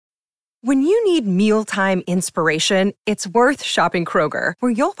When you need mealtime inspiration, it's worth shopping Kroger,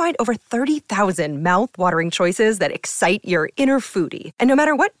 where you'll find over 30,000 mouth-watering choices that excite your inner foodie. And no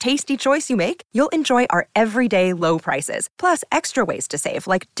matter what tasty choice you make, you'll enjoy our everyday low prices, plus extra ways to save,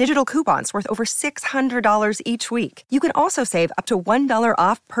 like digital coupons worth over $600 each week. You can also save up to $1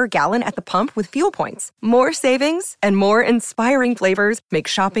 off per gallon at the pump with fuel points. More savings and more inspiring flavors make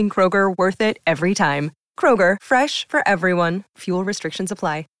shopping Kroger worth it every time. Kroger, fresh for everyone. Fuel restrictions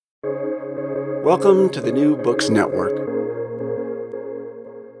apply. Welcome to the New Books Network.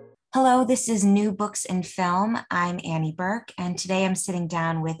 Hello, this is New Books in Film. I'm Annie Burke, and today I'm sitting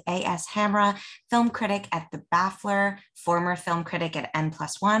down with A.S. Hamrah, film critic at The Baffler, former film critic at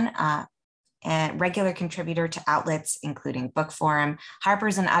N+1, and regular contributor to outlets including Book Forum,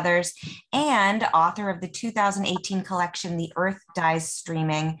 Harper's, and others, and author of the 2018 collection, The Earth Dies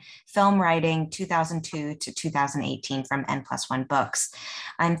Streaming, Film Writing 2002 to 2018 from N+1 Books.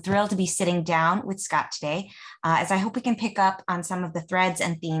 I'm thrilled to be sitting down with Scott today, as I hope we can pick up on some of the threads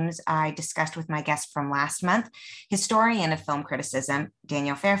and themes I discussed with my guest from last month, historian of film criticism,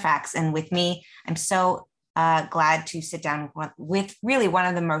 Daniel Fairfax. And with me, I'm so glad to sit down with really one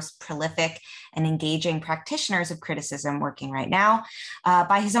of the most prolific and engaging practitioners of criticism working right now.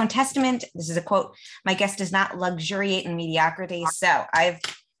 By his own testament, this is a quote, "My guest does not luxuriate in mediocrity." So I've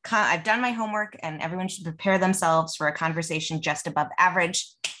done my homework, and everyone should prepare themselves for a conversation just above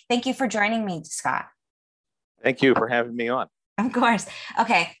average. Thank you for joining me, Scott. Thank you for having me on. Of course.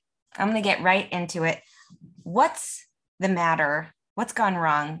 Okay, I'm going to get right into it. What's the matter? What's gone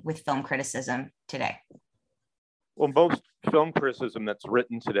wrong with film criticism today? Well, most film criticism that's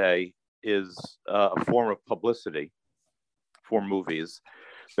written today is a form of publicity for movies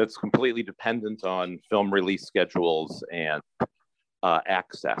that's completely dependent on film release schedules and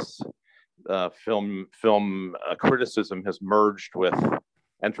access. Film criticism has merged with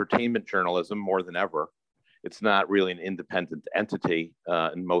entertainment journalism more than ever. It's not really an independent entity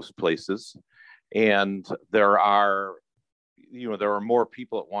in most places, and there are more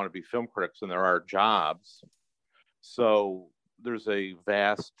people that want to be film critics than there are jobs. So there's a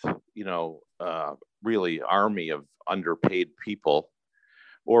vast, really army of underpaid people,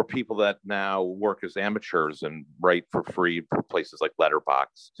 or people that now work as amateurs and write for free for places like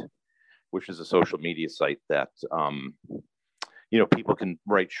Letterboxd, which is a social media site that, people can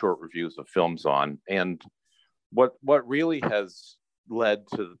write short reviews of films on. And what really has led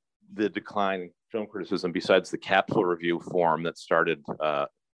to the decline in film criticism, besides the capsule review form that started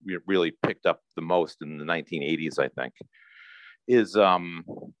really picked up the most in the 1980s, I think, is Rotten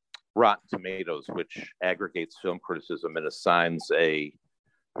Tomatoes, which aggregates film criticism and assigns a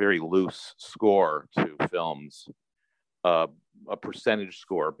very loose score to films, a percentage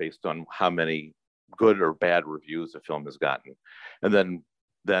score based on how many good or bad reviews a film has gotten, and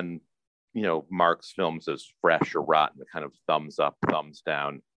then marks films as fresh or rotten, a kind of thumbs up, thumbs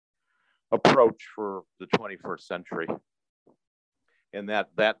down approach for the 21st century. And that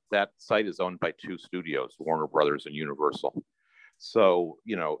site is owned by two studios, Warner Brothers and Universal. So,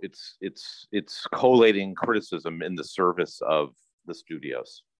 it's collating criticism in the service of the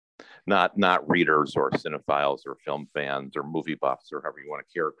studios, not readers or cinephiles or film fans or movie buffs or however you want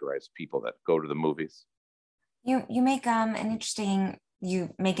to characterize people that go to the movies. You make an interesting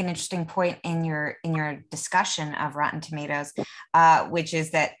point in your discussion of Rotten Tomatoes, which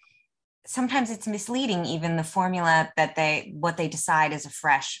is that sometimes it's misleading, even the formula that what they decide is a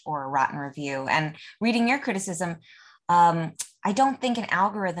fresh or a rotten review. And reading your criticism, I don't think an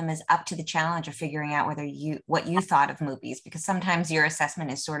algorithm is up to the challenge of figuring out what you thought of movies, because sometimes your assessment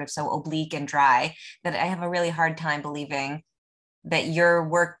is sort of so oblique and dry that I have a really hard time believing that your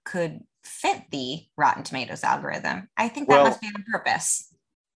work could fit the Rotten Tomatoes algorithm. I think that must be on purpose.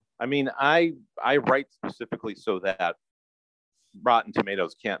 I mean, I write specifically so that Rotten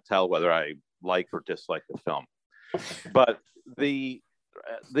Tomatoes can't tell whether I like or dislike the film. But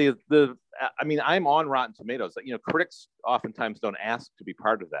I'm on Rotten Tomatoes. Critics oftentimes don't ask to be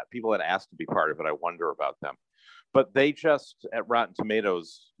part of that. People that ask to be part of it, I wonder about them. But they just at Rotten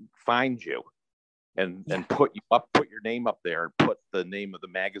Tomatoes find you and put your name up there, and put the name of the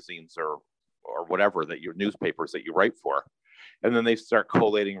magazines or whatever that your newspapers that you write for. And then they start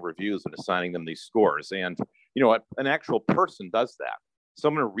collating reviews and assigning them these scores. And an actual person does that.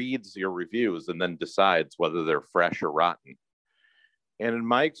 Someone reads your reviews and then decides whether they're fresh or rotten. And in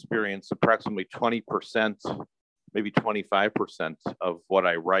my experience, approximately 20%, maybe 25% of what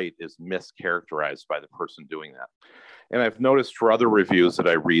I write is mischaracterized by the person doing that. And I've noticed for other reviews that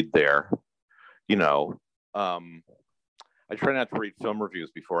I read there, I try not to read film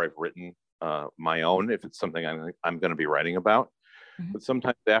reviews before I've written my own, if it's something I'm going to be writing about. but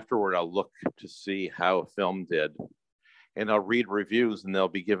sometimes afterward I'll look to see how a film did, and I'll read reviews and they'll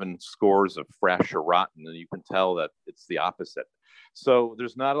be given scores of fresh or rotten, and you can tell that it's the opposite. So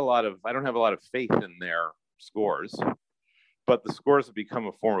there's not a lot of, I don't have a lot of faith in their scores, but the scores have become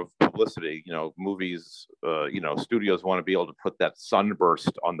a form of publicity. Movies, studios want to be able to put that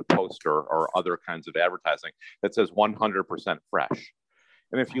sunburst on the poster or other kinds of advertising that says 100% fresh.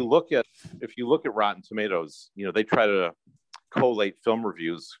 And if you look at Rotten Tomatoes, they try to collate film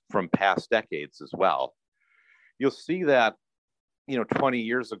reviews from past decades as well. You'll see that, 20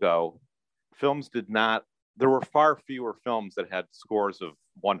 years ago, there were far fewer films that had scores of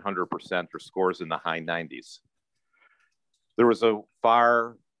 100% or scores in the high 90s. There was a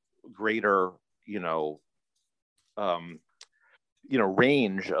far greater,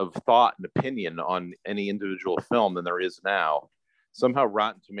 range of thought and opinion on any individual film than there is now. Somehow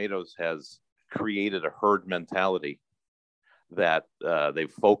Rotten Tomatoes has created a herd mentality that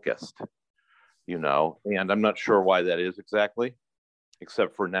they've focused, and I'm not sure why that is exactly,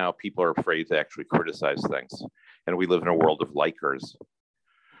 except for now people are afraid to actually criticize things. And we live in a world of likers.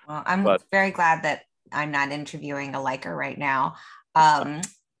 Well, I'm very glad that I'm not interviewing a liker right now. I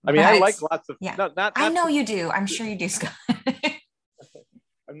like lots of, yeah. I know you do. I'm sure you do, Scott.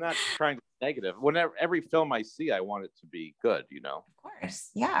 I'm not trying to be negative. Whenever every film I see, I want it to be good, Of course.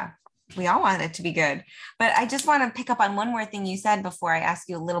 Yeah. We all want it to be good. But I just want to pick up on one more thing you said before I ask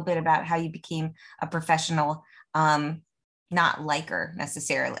you a little bit about how you became a professional, not liker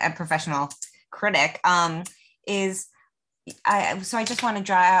necessarily, a professional critic, so I just want to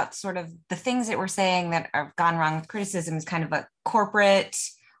draw out sort of the things that we're saying that have gone wrong with criticism is kind of a corporate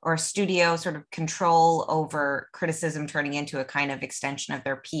or studio sort of control over criticism turning into a kind of extension of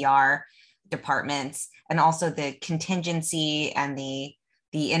their PR departments, and also the contingency and the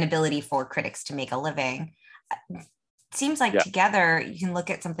inability for critics to make a living. It seems like together you can look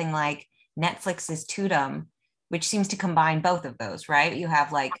at something like Netflix's Tudum, which seems to combine both of those, right? You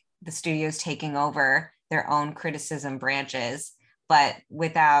have like the studios taking over their own criticism branches, but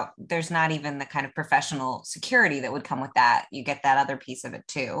there's not even the kind of professional security that would come with that. You get that other piece of it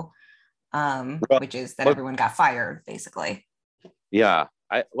too, which is that everyone got fired, basically. Yeah.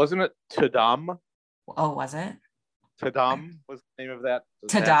 Wasn't it Tudum? Oh, was it? Tudum was the name of that.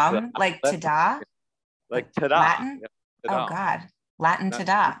 Tudum, like Tada? Like Tada. Latin? Yeah, Tudum. Oh, God. Latin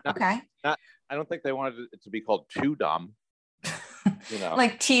Tada. Okay. I don't think they wanted it to be called Tudum.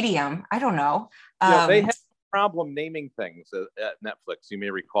 Like tedium. I don't know. They had a problem naming things at Netflix. You may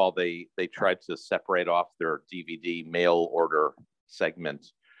recall they tried to separate off their DVD mail order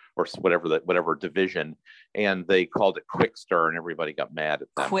segment or whatever division, and they called it Quickster, and everybody got mad at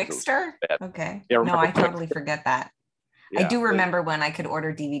them. Quickster? Okay. Yeah, no, I totally forget that. Yeah, I do remember when I could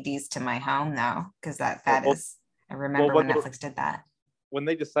order DVDs to my home though, because I remember when Netflix did that. When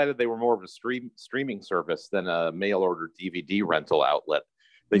they decided they were more of a streaming service than a mail order DVD rental outlet,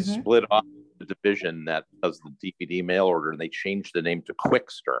 they split off the division that does the DVD mail order, and they changed the name to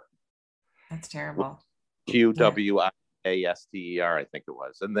Quickster. That's terrible. QWIASTER, I think it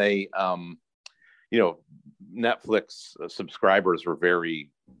was. And they, Netflix subscribers were very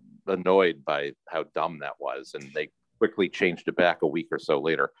annoyed by how dumb that was, and they quickly changed it back a week or so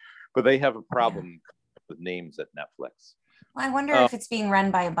later. But they have a problem with names at Netflix. Well, I wonder if it's being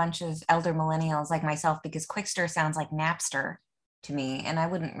run by a bunch of elder millennials like myself, because Quickster sounds like Napster to me, and I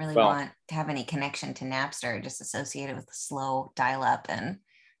wouldn't really want to have any connection to Napster, just associated with the slow dial-up. And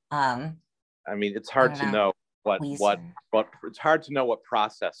it's hard to know what it's hard to know what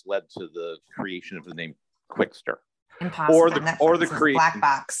process led to the creation of the name Quickster, impossible. Or the creation black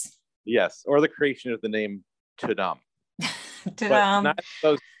box. Yes, or the creation of the name Tudum. Tudum.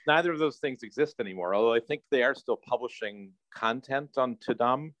 Neither of those things exist anymore, although I think they are still publishing content on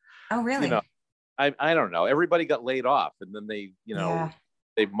Tudum. Oh, really? I don't know. Everybody got laid off, and then they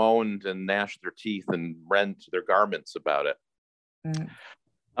moaned and gnashed their teeth and rent their garments about it.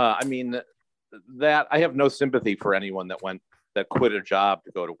 That I have no sympathy for anyone that quit a job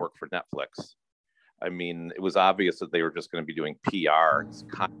to go to work for Netflix. It was obvious that they were just going to be doing PR,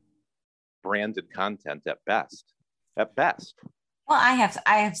 branded content at best. Well, I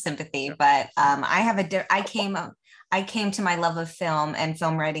have sympathy, but I came to my love of film and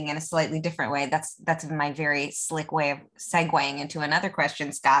film writing in a slightly different way. That's my very slick way of segueing into another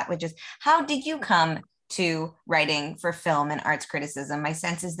question, Scott, which is, how did you come to writing for film and arts criticism? My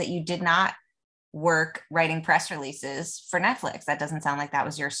sense is that you did not work writing press releases for Netflix. That doesn't sound like that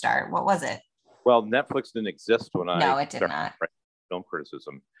was your start. What was it? Well, Netflix didn't exist when it did not. Film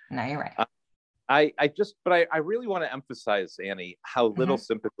criticism. No, you're right. I really want to emphasize, Annie, how little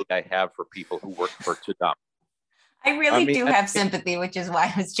sympathy I have for people who work for Tudum. I really do have sympathy, which is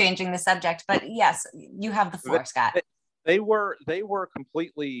why I was changing the subject. But yes, you have the floor, Scott. They were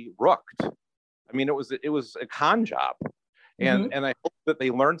completely rooked. I mean, it was a con job, and I hope that they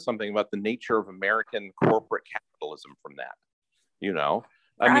learned something about the nature of American corporate capitalism from that. They're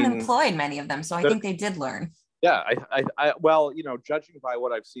unemployed, many of them, so I think they did learn. Yeah, well, judging by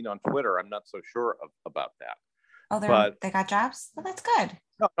what I've seen on Twitter, I'm not so sure about that. Oh, they got jobs? Well, that's good.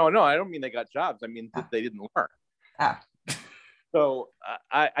 No, I don't mean they got jobs. I mean, they didn't learn. Oh. So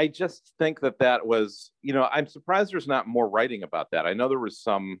I just think that was, I'm surprised there's not more writing about that. I know there was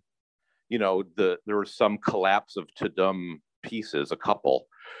some, there was some collapse of Tudum pieces, a couple,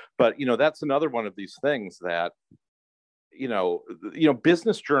 but, that's another one of these things that,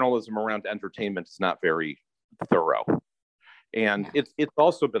 business journalism around entertainment is not very thorough. And it's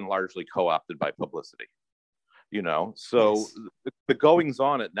also been largely co-opted by publicity, so yes. The goings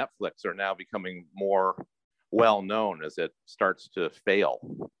on at Netflix are now becoming more well known as it starts to fail,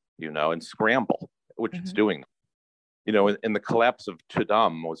 and scramble, which it's doing, and the collapse of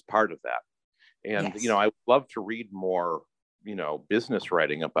Tudum was part of that. And, yes. I would love to read more, business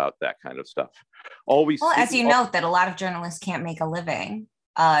writing about that kind of stuff. As you note that a lot of journalists can't make a living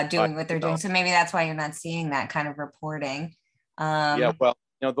doing what they're doing. So maybe that's why you're not seeing that kind of reporting.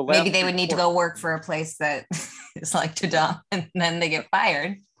 Maybe they would need to go work for a place that is like Tudum and then they get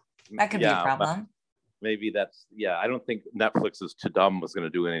fired. That could be a problem. Maybe I don't think Netflix's Tudum was going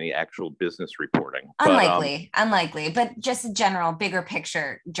to do any actual business reporting. Unlikely. But just a general bigger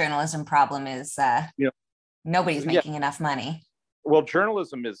picture journalism problem is nobody's making enough money. Well,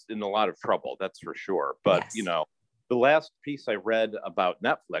 journalism is in a lot of trouble, that's for sure. But, yes. The last piece I read about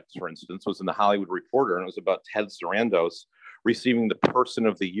Netflix, for instance, was in the Hollywood Reporter, and it was about Ted Sarandos receiving the Person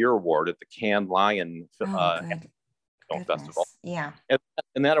of the Year award at the Cannes Lion Film Festival. Yeah.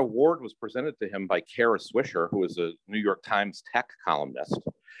 And that award was presented to him by Kara Swisher, who is a New York Times tech columnist.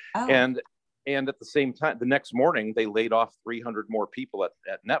 Oh. And at the same time, the next morning, they laid off 300 more people at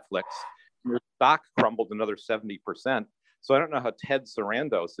Netflix. Their stock crumbled another 70%. So I don't know how Ted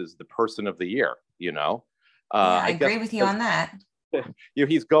Sarandos is the Person of the Year, I agree with you on that.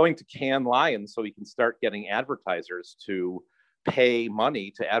 He's going to Cannes Lion so he can start getting advertisers to pay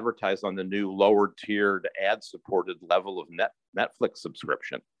money to advertise on the new lower tiered ad supported level of Netflix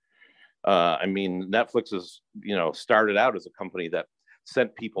subscription. Netflix is, started out as a company that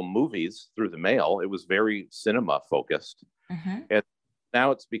sent people movies through the mail. It was very cinema focused. And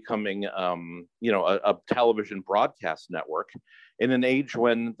now it's becoming, a television broadcast network in an age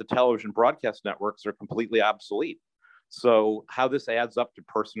when the television broadcast networks are completely obsolete. So how this adds up to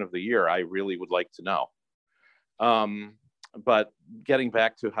Person of the Year, I really would like to know. But getting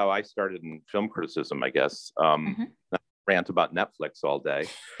back to how I started in film criticism, I guess, rant about Netflix all day,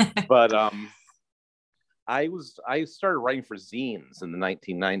 but I started writing for zines in the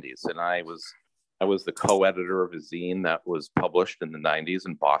 1990s, and I was the co-editor of a zine that was published in the 90s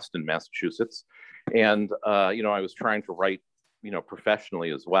in Boston, Massachusetts, and I was trying to write,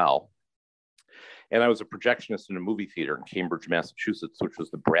 professionally as well. And I was a projectionist in a movie theater in Cambridge, Massachusetts, which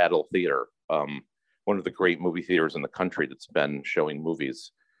was the Brattle Theater. One of the great movie theaters in the country that's been showing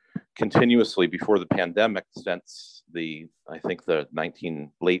movies continuously before the pandemic since the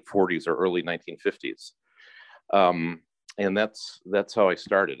late 40s or early 1950s. And that's how I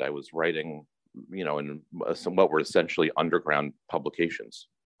started. I was writing, in what were essentially underground publications.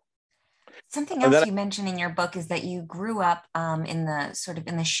 Something else you mentioned in your book is that you grew up in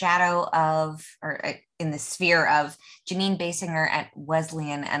the shadow of, or in the sphere of Janine Basinger at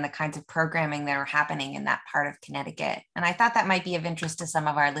Wesleyan and the kinds of programming that are happening in that part of Connecticut. And I thought that might be of interest to some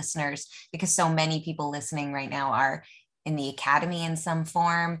of our listeners because so many people listening right now are in the academy in some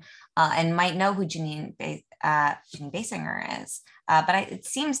form and might know who Janine Basinger is. But it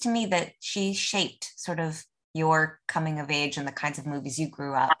seems to me that she shaped sort of your coming of age and the kinds of movies you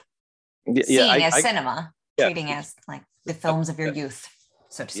grew up seeing as cinema, treating as like the films of your youth,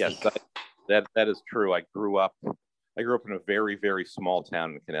 so to speak. Yes, that is true. I grew up in a very, very small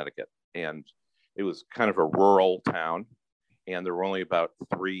town in Connecticut, and it was kind of a rural town, and there were only about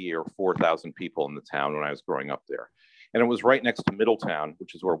 3,000 or 4,000 people in the town when I was growing up there. And it was right next to Middletown,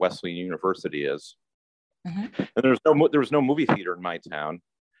 which is where Wesleyan University is. And there was no movie theater in my town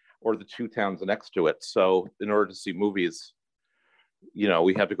or the two towns next to it. So in order to see movies,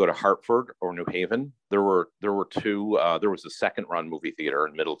 we had to go to Hartford or New Haven. There were two. There was a second-run movie theater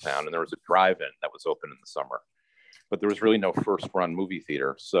in Middletown, and there was a drive-in that was open in the summer. But there was really no first-run movie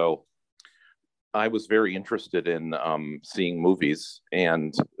theater. So I was very interested in seeing movies,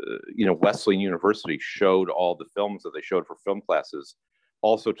 and Wesleyan University showed all the films that they showed for film classes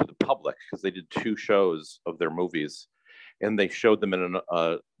also to the public, because they did 2 shows of their movies, and they showed them in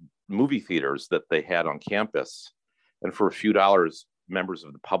movie theaters that they had on campus. And for a few dollars, members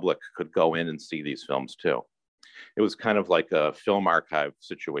of the public could go in and see these films too. It was kind of like a film archive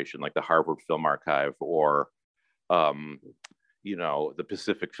situation, like the Harvard Film Archive, or the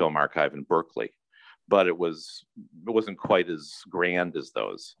Pacific Film Archive in Berkeley. But it wasn't quite as grand as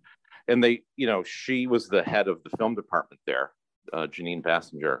those. And she was the head of the film department there, Janine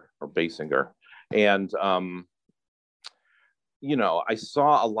Basinger. And, I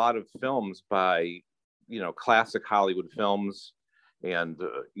saw a lot of films by, classic Hollywood films, and,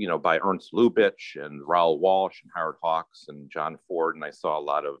 by Ernst Lubitsch and Raoul Walsh and Howard Hawks and John Ford. And I saw a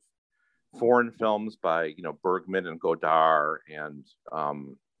lot of foreign films by, Bergman and Godard, and,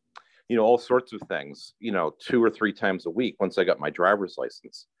 all sorts of things, 2 or 3 times a week once I got my driver's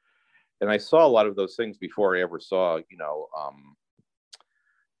license. And I saw a lot of those things before I ever saw,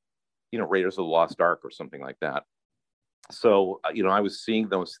 Raiders of the Lost Ark or something like that. So, I was seeing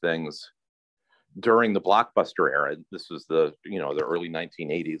those things during the blockbuster era. This was the early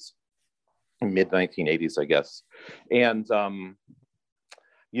 1980s, mid 1980s, I guess. And,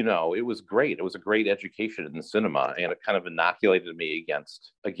 it was great. It was a great education in the cinema, and it kind of inoculated me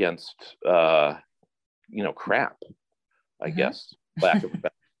against crap, I guess, lack of a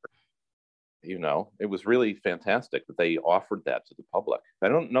better. It was really fantastic that they offered that to the public. I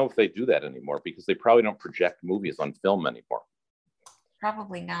don't know if they do that anymore, because they probably don't project movies on film anymore.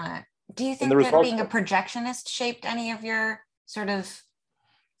 Probably not. Do you think that being a projectionist shaped any of your sort of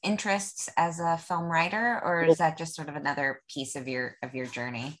interests as a film writer, or is that just sort of another piece of your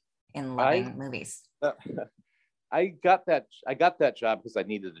journey in loving movies? I got that job because I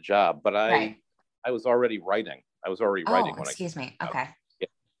needed a job, but I was already writing. Writing when excuse me. Okay.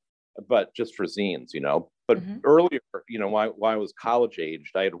 But just for zines, But earlier, while I was college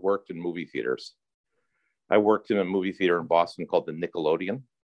aged, I had worked in movie theaters. I worked in a movie theater in Boston called the Nickelodeon,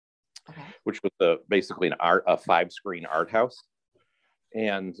 which was basically a 5-screen art house.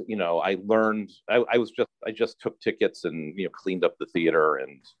 And I learned. I just took tickets and cleaned up the theater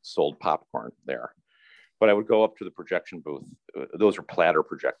and sold popcorn there. But I would go up to the projection booth. Those are platter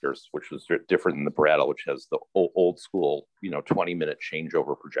projectors, which was different than the Brattle, which has the old school, 20-minute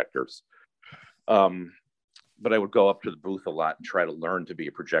changeover projectors. But I would go up to the booth a lot and try to learn to be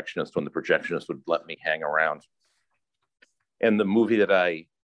a projectionist when the projectionist would let me hang around. And the movie that I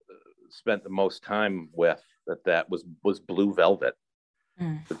spent the most time with that was Blue Velvet,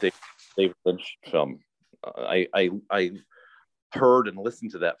 the David Lynch film. I heard and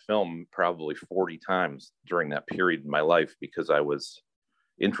listened to that film probably 40 times during that period in my life, because I was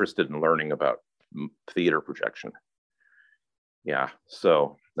interested in learning about theater projection. Yeah,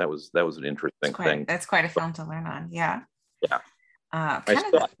 so that was an interesting thing. That's quite a film to learn on. Yeah. I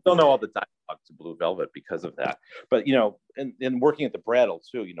still know all the dialogue to Blue Velvet because of that. But and working at the Brattle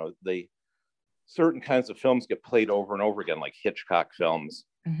too, certain kinds of films get played over and over again, like Hitchcock films.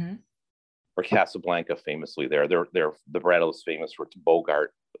 Or Casablanca, famously the Brattle is famous for its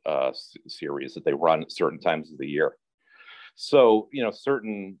Bogart series that they run at certain times of the year. So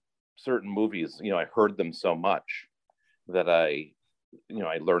certain movies, I heard them so much that I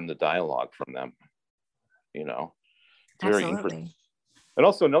learned the dialogue from them. It's very interesting. And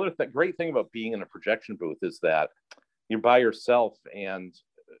also another great thing about being in a projection booth is that you're by yourself, and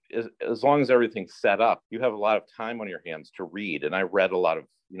as long as everything's set up, you have a lot of time on your hands to read. And I read a lot of,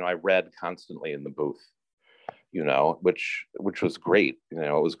 I read constantly in the booth, which was great.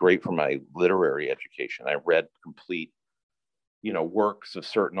 It was great for my literary education. I read complete, works of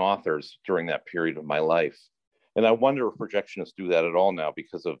certain authors during that period of my life. And I wonder if projectionists do that at all now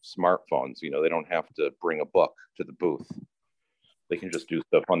because of smartphones. They don't have to bring a book to the booth. They can just do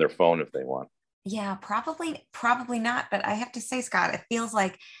stuff on their phone if they want. Yeah, probably not. But I have to say, Scott, it feels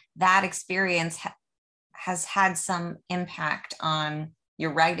like that experience has had some impact on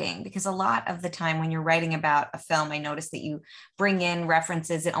your writing, because a lot of the time when you're writing about a film, I notice that you bring in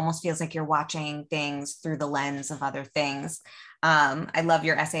references. It almost feels like you're watching things through the lens of other things. I love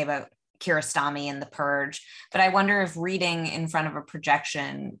your essay about Kiarostami and The Purge, but I wonder if reading in front of a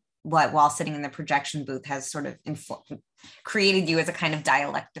projection while sitting in the projection booth has sort of created you as a kind of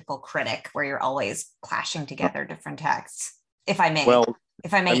dialectical critic, where you're always clashing together different texts. If I may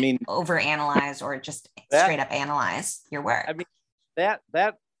overanalyze or just straight up analyze your work. I mean, that's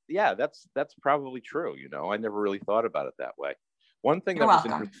probably true. I never really thought about it that way. One thing was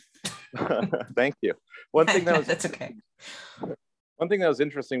interesting. Thank you. One thing that was that's okay. One thing that was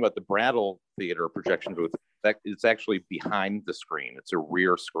interesting about the Brattle Theater projection booth, that it's actually behind the screen. It's a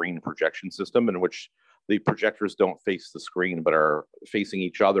rear screen projection system in which the projectors don't face the screen, but are facing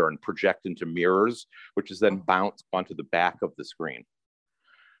each other and project into mirrors, which is then bounced onto the back of the screen.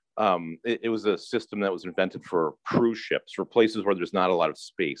 It was a system that was invented for cruise ships, for places where there's not a lot of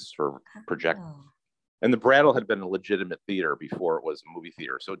space for project. Oh. And the Brattle had been a legitimate theater before it was a movie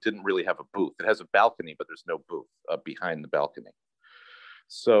theater, so it didn't really have a booth. It has a balcony, but there's no booth behind the balcony.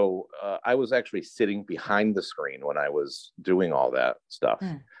 So I was actually sitting behind the screen when I was doing all that stuff,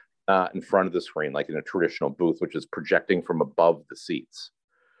 in front of the screen, like in a traditional booth, which is projecting from above the seats.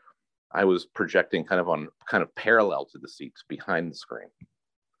 I was projecting kind of parallel to the seats behind the screen.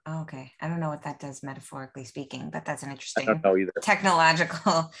 Okay, I don't know what that does metaphorically speaking, but that's an interesting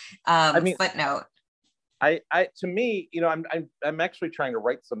technological footnote. To me, I'm actually trying to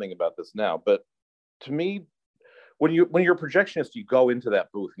write something about this now, but to me, when you're a projectionist, you go into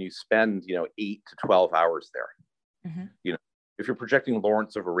that booth and you spend 8 to 12 hours there. Mm-hmm. If you're projecting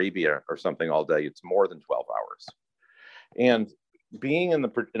Lawrence of Arabia or something all day, it's more than 12 hours. And being in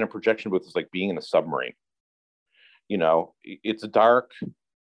a projection booth is like being in a submarine. It's dark,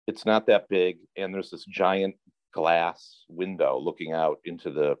 it's not that big, and there's this giant glass window looking out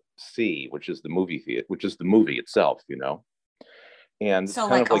into the sea, which is the movie theater, which is the movie itself, And so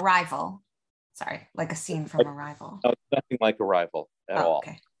like Arrival. Sorry, like a scene from Arrival. No, nothing like Arrival at all.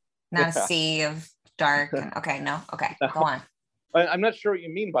 Okay. Not a sea of dark. Okay, go on. I'm not sure what you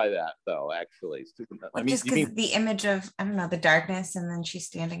mean by that, though, actually. Well, just because the image of, I don't know, the darkness, and then she's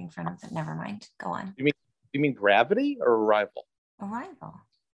standing in front of it. Never mind. Go on. You mean Gravity or Arrival? Arrival.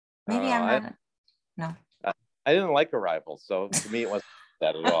 Maybe I'm not. No. I didn't like Arrival, so to me, it wasn't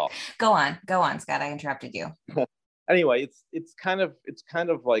that at all. Go on, Scott. I interrupted you. Anyway, it's a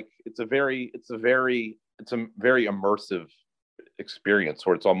very immersive experience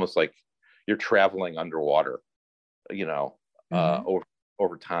where it's almost like you're traveling underwater,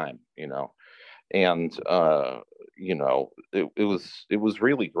 over time, and it was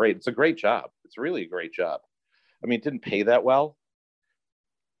really great. It's a great job. It's really a great job. I mean, it didn't pay that well,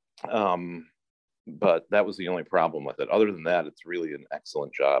 but that was the only problem with it. Other than that, it's really an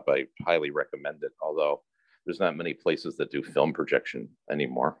excellent job. I highly recommend it, although there's not many places that do film projection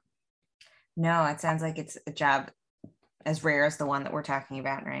anymore. No, it sounds like it's a job as rare as the one that we're talking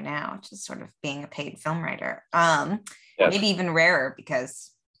about right now, just sort of being a paid film writer. Yes. Maybe even rarer, because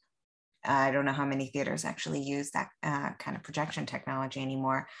I don't know how many theaters actually use that kind of projection technology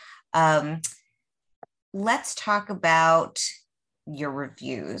anymore. Let's talk about your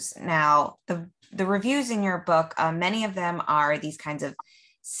reviews. Now, the reviews in your book, many of them are these kinds of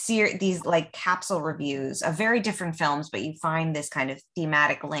these like capsule reviews of very different films, but you find this kind of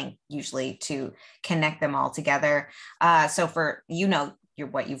thematic link usually to connect them all together. So for,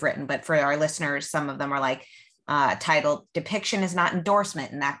 what you've written, but for our listeners, some of them are like titled "Depiction is Not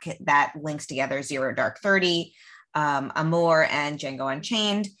Endorsement," and that links together Zero Dark 30, Amour, and Django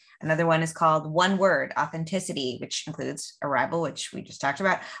Unchained. Another one is called One Word, Authenticity, which includes Arrival, which we just talked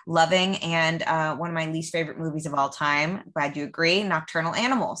about, Loving, and one of my least favorite movies of all time, glad you agree, Nocturnal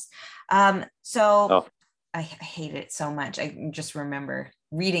Animals. I hated it so much. I just remember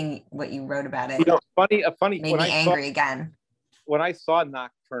reading what you wrote about it. Funny. Made me angry again. When I saw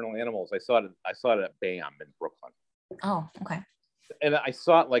Nocturnal Animals, I saw it at BAM in Brooklyn. Oh, okay. And I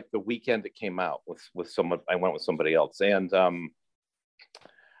saw it like the weekend it came out with someone. I went with somebody else, and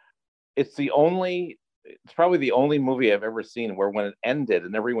it's probably the only movie I've ever seen where when it ended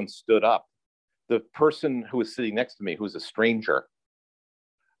and everyone stood up, the person who was sitting next to me, who's a stranger,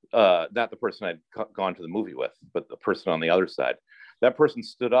 not the person I'd gone to the movie with, but the person on the other side, that person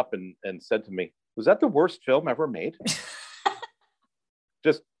stood up and said to me, "Was that the worst film ever made?"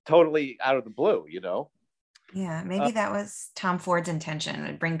 Just totally out of the blue, Yeah, maybe that was Tom Ford's intention,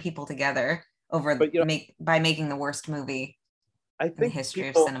 to bring people together by making the worst movie in the history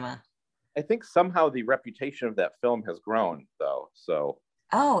of cinema. I think somehow the reputation of that film has grown, though. So.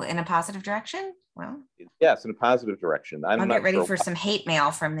 Oh, in a positive direction? Well. Yes, in a positive direction. I'll get ready for some hate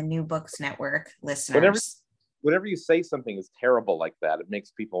mail from the New Books Network listeners. Whenever you say something is terrible like that, it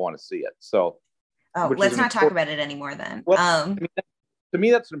makes people want to see it. So. Let's not talk about it anymore then. Well, to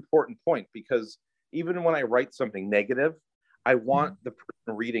me, that's an important point, because even when I write something negative, I want the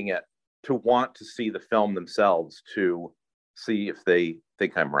person reading it to want to see the film themselves, to see if they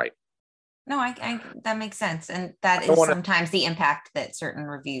think I'm right. No, I that makes sense. And that is sometimes the impact that certain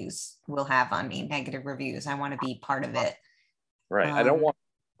reviews will have on me, negative reviews. I want to be part of it. Right. I don't want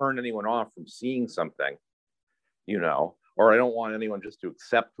to turn anyone off from seeing something, or I don't want anyone just to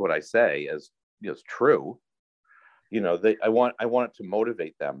accept what I say as true. I want it to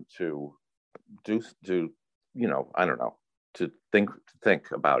motivate them to I don't know, to think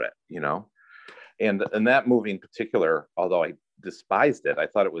about it, And that movie in particular, although I despised it, I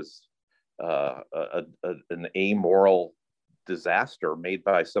thought it was an amoral disaster made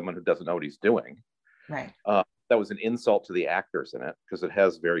by someone who doesn't know what he's doing. Right. That was an insult to the actors in it, because it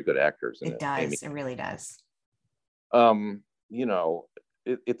has very good actors in it. It does. Amy. It really does. You know,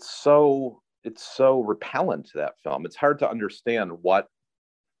 it's so repellent, that film. It's hard to understand what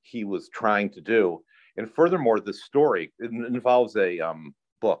he was trying to do. And furthermore, the story, it involves a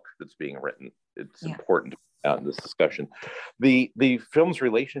book that's being written. It's important out in this discussion. The film's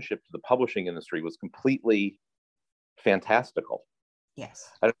relationship to the publishing industry was completely fantastical. Yes.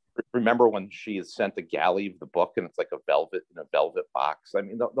 I remember when she is sent a galley of the book, and it's like a velvet box. I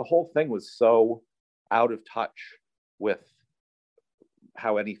mean, the whole thing was so out of touch with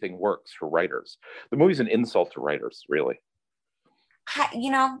how anything works for writers. The movie's an insult to writers, really.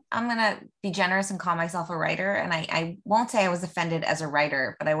 You know, I'm going to be generous and call myself a writer. And I won't say I was offended as a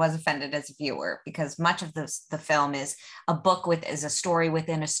writer, but I was offended as a viewer, because much of the film is a story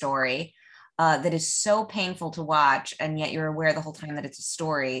within a story that is so painful to watch. And yet you're aware the whole time that it's a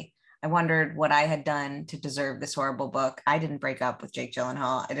story. I wondered what I had done to deserve this horrible book. I didn't break up with Jake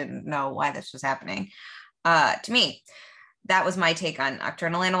Gyllenhaal. I didn't know why this was happening to me. That was my take on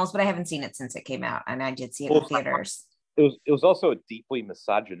Nocturnal Animals, but I haven't seen it since it came out, and I did see it in theaters. It was also a deeply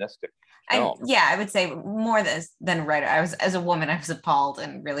misogynistic film. I would say more than a writer. As a woman, I was appalled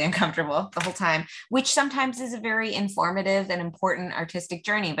and really uncomfortable the whole time, which sometimes is a very informative and important artistic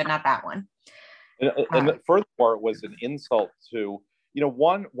journey, but not that one. And furthermore, it was an insult to, you know,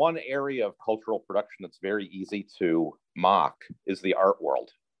 one area of cultural production that's very easy to mock is the art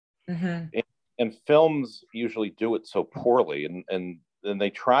world. Mm-hmm. And films usually do it so poorly, and they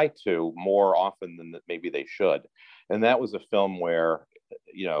try to more often than maybe they should. And that was a film where,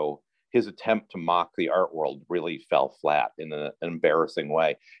 you know, his attempt to mock the art world really fell flat in an embarrassing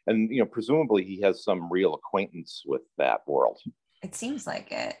way. And, you know, presumably he has some real acquaintance with that world. It seems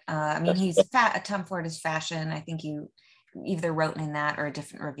like it. I mean, Tom Ford is fashion. I think you either wrote in that or a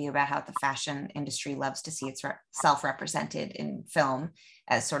different review about how the fashion industry loves to see itself represented in film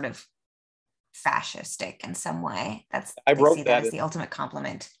as sort of fascistic in some way. I wrote that as the ultimate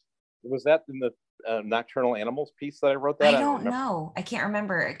compliment. Was that in the Nocturnal Animals piece that I wrote that? I don't know. I can't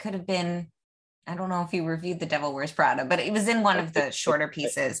remember. It could have been, I don't know if you reviewed The Devil Wears Prada, but it was in one of the shorter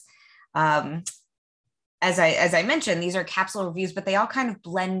pieces. As I mentioned, these are capsule reviews, but they all kind of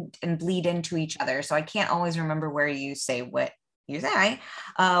blend and bleed into each other. So I can't always remember where you say what you say.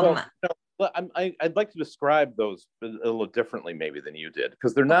 I'd like to describe those a little differently maybe than you did,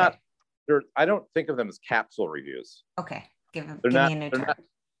 because they're not. I don't think of them as capsule reviews. Okay, give me a new term.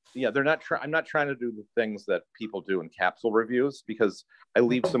 I'm not trying to do the things that people do in capsule reviews, because I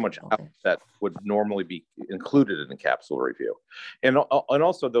leave so much out that would normally be included in a capsule review. And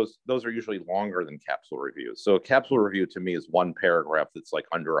also those are usually longer than capsule reviews. So a capsule review to me is one paragraph that's like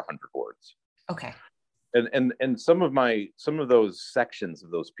under 100 words. Okay. And some of those sections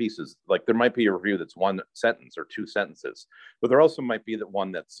of those pieces, like there might be a review that's one sentence or two sentences, but there also might be that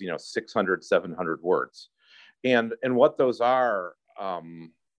one that's, 600, 700 words. And what those are,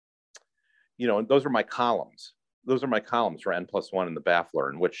 those are my columns. Those are my columns for N+1 in the Baffler,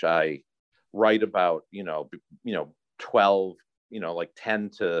 in which I write about, 12, like 10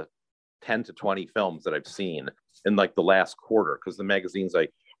 to 20 films that I've seen in like the last quarter, because the magazines I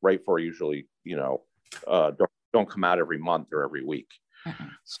write for usually, don't come out every month or every week. Mm-hmm.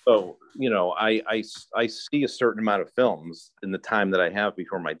 So, I see a certain amount of films in the time that I have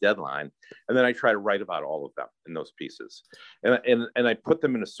before my deadline, and then I try to write about all of them in those pieces, and I put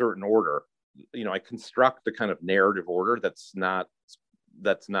them in a certain order. I construct a kind of narrative order that's not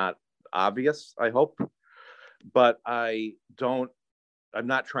obvious, I hope, but I'm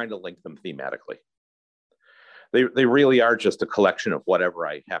not trying to link them thematically. They really are just a collection of whatever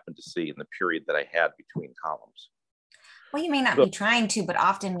I happen to see in the period that I had between columns. Well, you may not be trying to, but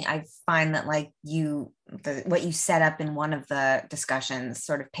often I find that what you set up in one of the discussions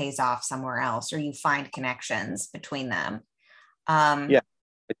sort of pays off somewhere else, or you find connections between them. I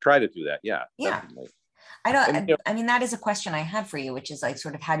try to do that. Yeah. Definitely. I mean, that is a question I had for you, which is like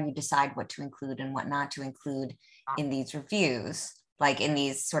sort of how do you decide what to include and what not to include in these reviews? Like in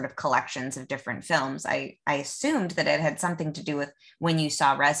these sort of collections of different films. I assumed that it had something to do with when you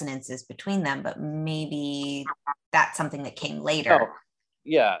saw resonances between them, but maybe that's something that came later. Oh,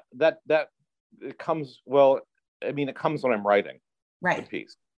 yeah, that it comes, it comes when I'm writing the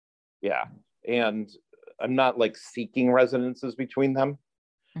piece. Yeah, and I'm not like seeking resonances between them,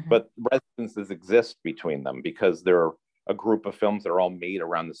 mm-hmm. but resonances exist between them because they're a group of films that are all made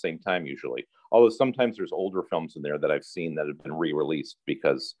around the same time usually. Although sometimes there's older films in there that I've seen that have been re-released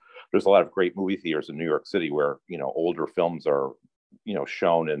because there's a lot of great movie theaters in New York City where, older films are,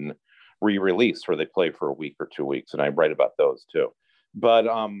 shown and re-released, where they play for a week or 2 weeks. And I write about those too. But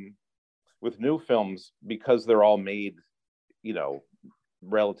with new films, because they're all made,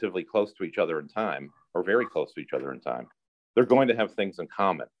 relatively close to each other in time, or very close to each other in time, they're going to have things in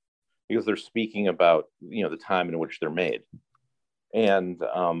common because they're speaking about, the time in which they're made. And,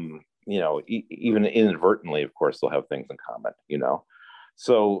 even inadvertently, of course, they'll have things in common,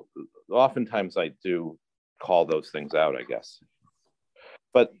 So oftentimes I do call those things out, I guess.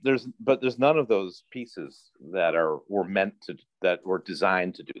 But there's none of those pieces that were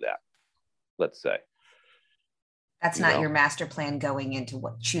designed to do that, let's say. That's not your master plan going into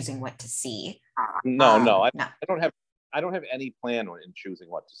choosing what to see. No. I don't have any plan in choosing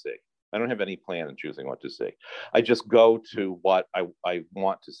what to see. I don't have any plan in choosing what to see. I just go to what I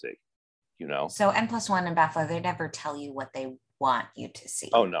want to see, So N+1 and Baffler, they never tell you what they want you to see.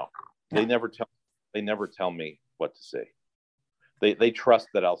 Oh no. They never tell me what to see. They trust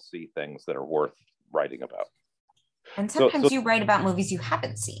that I'll see things that are worth writing about. And sometimes you write about movies you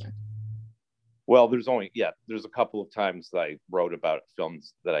haven't seen. Well, there's a couple of times that I wrote about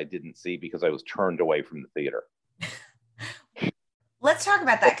films that I didn't see because I was turned away from the theater. Let's talk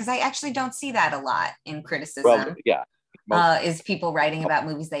about that, because I actually don't see that a lot in criticism. Well, yeah. Is people writing about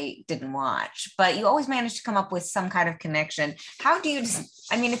movies they didn't watch, but you always manage to come up with some kind of connection. How do you,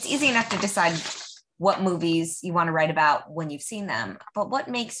 it's easy enough to decide what movies you want to write about when you've seen them, but what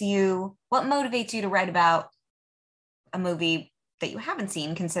motivates you to write about a movie that you haven't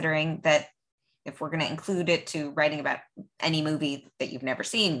seen, considering that if we're going to include it to writing about any movie that you've never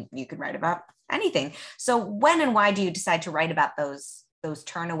seen, you could write about anything. So when and why do you decide to write about those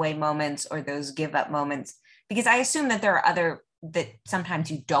turn away moments or those give up moments? Because I assume that there are other that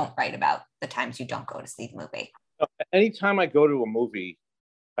sometimes you don't write about the times you don't go to see the movie. Anytime I go to a movie,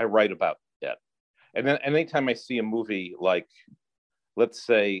 I write about it. And then anytime I see a movie, like, let's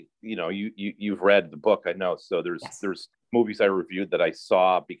say, you've read the book, I know. So there's movies I reviewed that I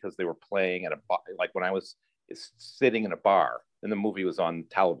saw because they were playing at a bar, like when I was sitting in a bar and the movie was on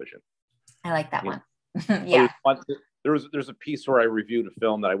television. I like that one. Yeah. There's a piece where I reviewed a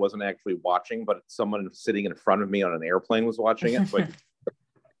film that I wasn't actually watching, but someone sitting in front of me on an airplane was watching it. So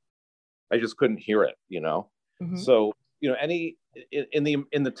I just couldn't hear it, Mm-hmm. So, in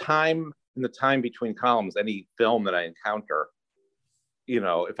the time between columns, any film that I encounter,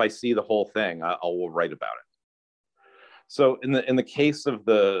 if I see the whole thing, I will write about it. So in the case of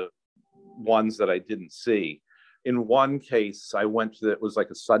the ones that I didn't see, in one case I went to, it was like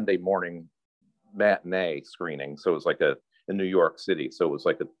a Sunday morning matinee screening. So it was like in New York City. So it was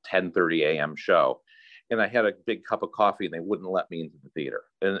like a 10:30 a.m. show. And I had a big cup of coffee and they wouldn't let me into the theater.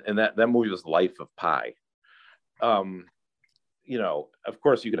 And that movie was Life of Pi. Of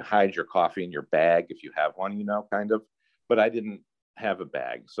course you can hide your coffee in your bag if you have one, kind of, but I didn't have a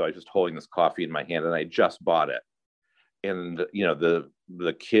bag. So I was just holding this coffee in my hand and I just bought it. And,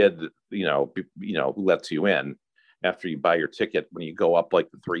 the kid, who lets you in after you buy your ticket, when you go up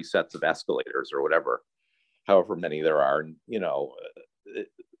like the 3 sets of escalators or whatever, however many there are. And,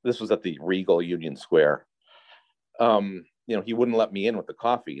 this was at the Regal Union Square. He wouldn't let me in with the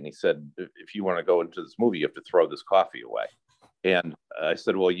coffee. And he said, if you want to go into this movie, you have to throw this coffee away. And I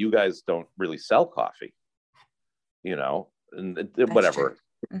said, well, you guys don't really sell coffee, and whatever.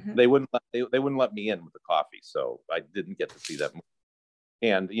 Mm-hmm. They wouldn't let me in with the coffee. So I didn't get to see that movie.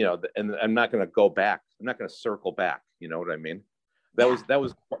 And, and I'm not going to go back. I'm not going to circle back. You know what I mean? That was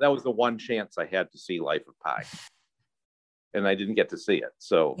the one chance I had to see Life of Pi. And I didn't get to see it.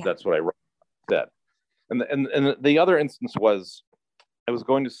 So that's what I said. And the other instance was, I was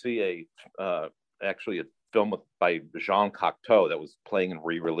going to see actually a film by Jean Cocteau that was playing in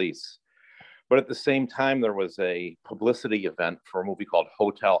re-release. But at the same time, there was a publicity event for a movie called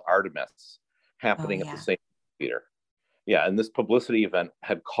Hotel Artemis happening at the same theater. Yeah, and this publicity event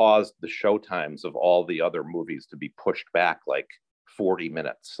had caused the showtimes of all the other movies to be pushed back like 40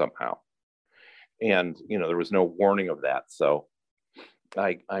 minutes somehow. And, there was no warning of that. So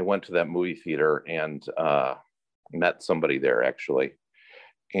I went to that movie theater and met somebody there, actually.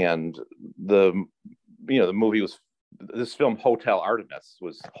 And the movie was, this film Hotel Artemis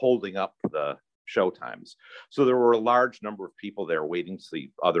was holding up the showtimes. So there were a large number of people there waiting to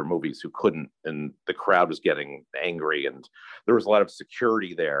see other movies who couldn't, and the crowd was getting angry, and there was a lot of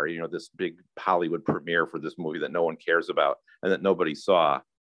security there. This big Hollywood premiere for this movie that no one cares about and that nobody saw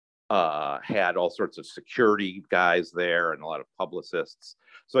had all sorts of security guys there and a lot of publicists.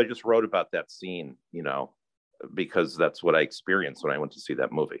 So I just wrote about that scene, because that's what I experienced when I went to see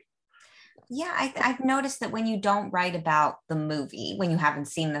that movie. Yeah, I've noticed that when you don't write about the movie, when you haven't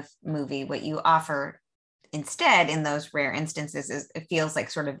seen the movie, what you offer instead in those rare instances is it feels like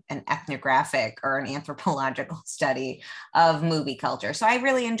sort of an ethnographic or an anthropological study of movie culture. So I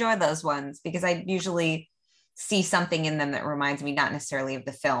really enjoy those ones because I usually see something in them that reminds me not necessarily of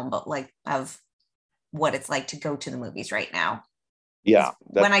the film, but like of what it's like to go to the movies right now. Yeah.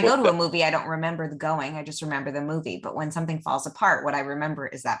 When I go to a movie, I don't remember the going, I just remember the movie. But when something falls apart, what I remember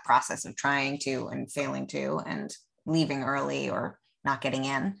is that process of trying to and failing to and leaving early or not getting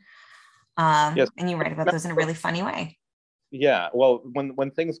in. Yes. And you write about those in a really funny way. Yeah. Well,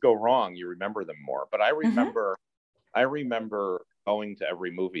 when things go wrong, you remember them more. But I remember going to every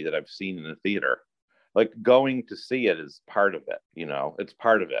movie that I've seen in the theater. Like going to see it is part of it, it's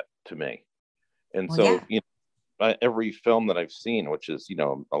part of it to me. And Well, so, yeah. Every film that I've seen, which is,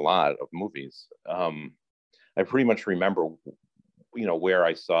 a lot of movies, I pretty much remember, where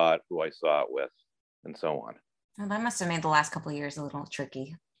I saw it, who I saw it with, and so on. Well, that must have made the last couple of years a little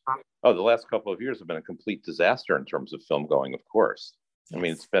tricky. Oh, the last couple of years have been a complete disaster in terms of film going, of course. Yes. I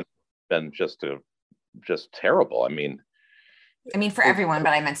mean, it's been just terrible. I mean, for everyone,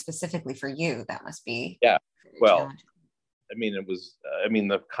 but I meant specifically for you, that must be well,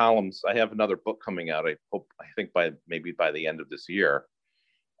 the columns, I have another book coming out. I think by the end of this year,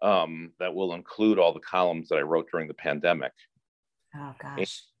 that will include all the columns that I wrote during the pandemic. Oh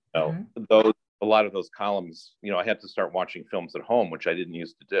gosh. And, a lot of those columns, I had to start watching films at home, which I didn't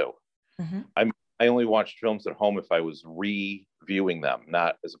used to do. Mm-hmm. I only watched films at home if I was reviewing them,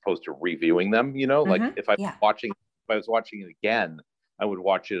 not as opposed to reviewing them, like if I was watching it again, I would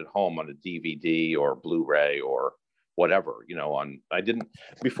watch it at home on a DVD or Blu-ray or whatever,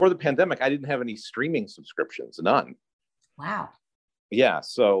 before the pandemic, I didn't have any streaming subscriptions, none. Wow. Yeah.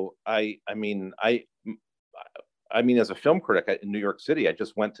 So I mean, as a film critic in New York City, I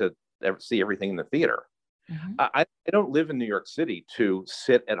just went to see everything in the theater. Mm-hmm. I don't live in New York City to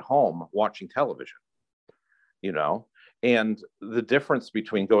sit at home watching television, and the difference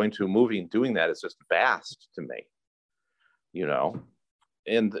between going to a movie and doing that is just vast to me,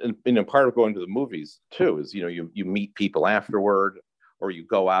 and part of going to the movies too is, you meet people afterward, or you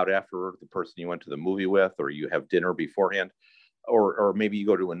go out afterward with the person you went to the movie with, or you have dinner beforehand, or maybe you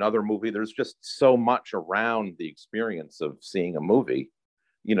go to another movie. There's just so much around the experience of seeing a movie,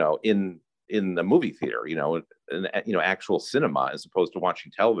 in the movie theater, in actual cinema, as opposed to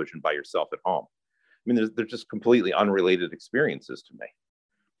watching television by yourself at home. I mean, they're just completely unrelated experiences to me.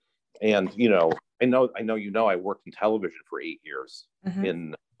 And I know I worked in television for 8 years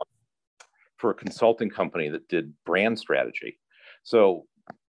for a consulting company that did brand strategy. So,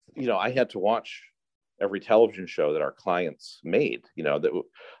 I had to watch every television show that our clients made.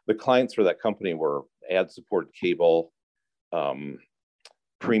 The clients for that company were ad-supported cable,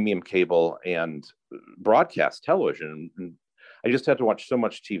 premium cable, and broadcast television. And I just had to watch so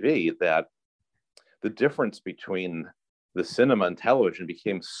much TV that the difference between the cinema and television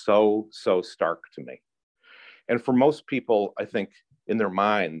became so stark to me. And for most people, I think in their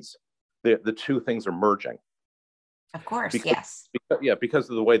minds, the two things are merging. Of course, yes. Because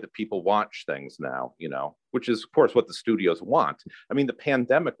of the way that people watch things now, which is, of course, what the studios want. I mean, the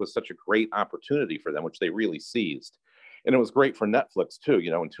pandemic was such a great opportunity for them, which they really seized. And it was great for Netflix too,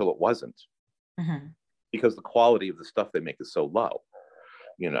 until it wasn't. Mm-hmm. Because the quality of the stuff they make is so low,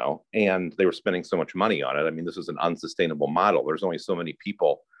 and they were spending so much money on it. I mean, this is an unsustainable model. There's only so many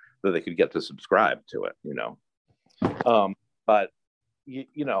people that they could get to subscribe to it, But,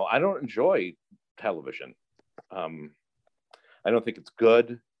 I don't enjoy television. I don't think it's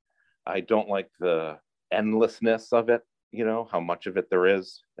good. I don't like the endlessness of it, how much of it there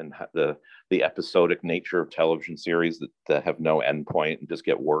is, and the episodic nature of television series that have no endpoint and just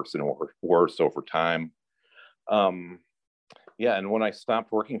get worse and worse over time. And when I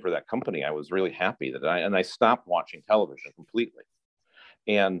stopped working for that company, I was really happy that I stopped watching television completely.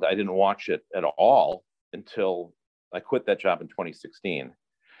 And I didn't watch it at all until I quit that job in 2016.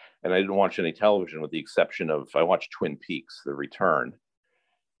 And I didn't watch any television with the exception of, I watched Twin Peaks, The Return.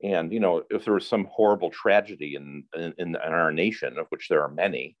 And, if there was some horrible tragedy in our nation, of which there are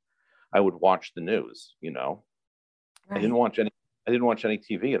many, I would watch the news, Right. I didn't watch any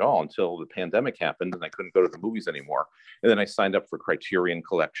TV at all until the pandemic happened and I couldn't go to the movies anymore. And then I signed up for Criterion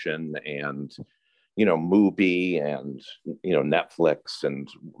Collection and, Mubi and, Netflix and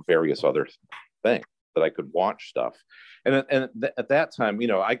various other things that I could watch stuff. And at that time,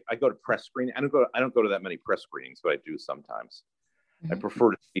 I go to press screening. I don't go to that many press screenings, but I do sometimes. Mm-hmm. I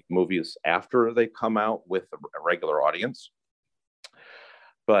prefer to see movies after they come out with a regular audience.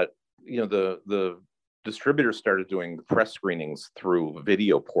 But, the distributors started doing the press screenings through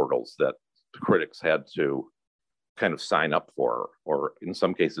video portals that critics had to kind of sign up for, or in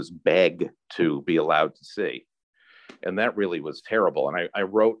some cases beg to be allowed to see. And that really was terrible. And I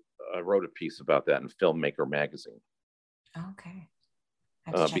wrote a piece about that in Filmmaker magazine. Okay.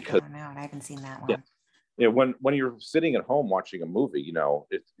 I have to check that one out. I haven't seen that one. Yeah. You know, when you're sitting at home watching a movie, you know,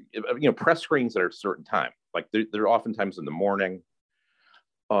 press screenings at a certain time, like they're oftentimes in the morning,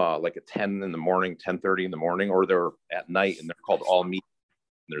 like at 10 in the morning, 10:30 in the morning, or they're at night, and they're called all meetings.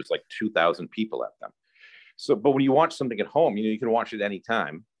 There's like 2,000 people at them. So, but when you watch something at home, you know, you can watch it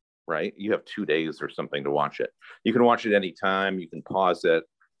anytime, right? You have 2 days or something to watch it. You can watch it anytime. You can pause it.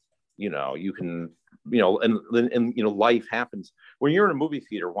 You know, you can, you know, and you know, life happens when you're in a movie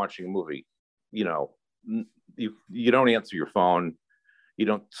theater watching a movie. You know, you don't answer your phone. You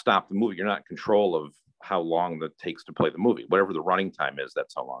don't stop the movie. You're not in control of how long it takes to play the movie. Whatever the running time is,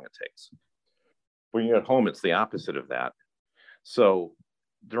 that's how long it takes. When you're at home, it's the opposite of that. So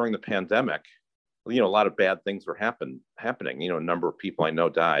during the pandemic, you know, a lot of bad things were happening. You know, a number of people I know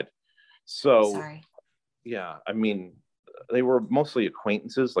died. So, sorry. Yeah, I mean, they were mostly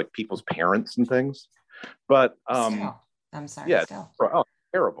acquaintances, like people's parents and things. But still, I'm sorry. Yeah, still. Oh,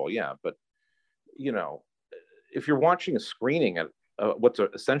 terrible. Yeah, but you know, if you're watching a screening at what's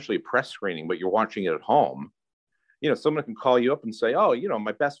essentially a press screening, but you're watching it at home, you know, someone can call you up and say, "Oh, you know,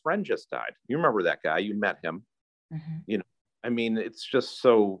 my best friend just died. You remember that guy? You met him." Mm-hmm. You know, I mean, it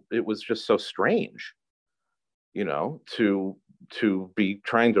was just so strange, you know, to be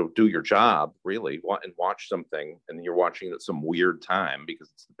trying to do your job really and watch something, and you're watching it at some weird time because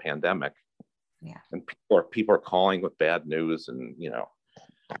it's the pandemic. Yeah. And people are calling with bad news, and you know,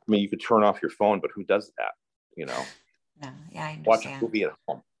 I mean, you could turn off your phone, but who does that? You know? No, yeah, I understand. Watch a movie at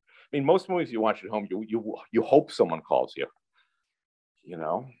home. I mean, most movies you watch at home, you hope someone calls you. You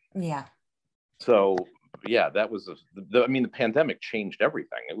know? Yeah. So yeah, that was I mean, the pandemic changed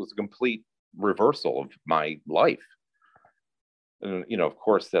everything. It was a complete reversal of my life. And you know, of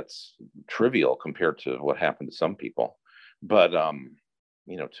course, that's trivial compared to what happened to some people, but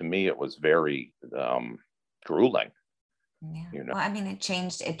you know, to me, it was very grueling. Yeah. You know? Well, I mean, it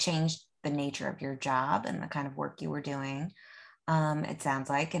changed the nature of your job and the kind of work you were doing. It sounds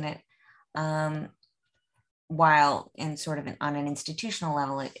like, and it while in sort of on an institutional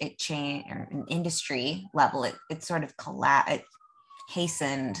level, it changed, or an industry level, it sort of it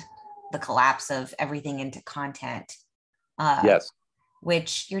hastened the collapse of everything into content. Yes.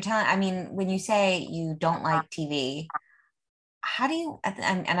 Which you're telling, I mean, when you say you don't like TV, how do you,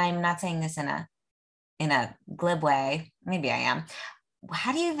 and I'm not saying this in a glib way, maybe I am.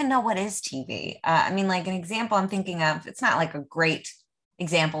 How do you even know what is TV? I mean, like an example I'm thinking of, it's not like a great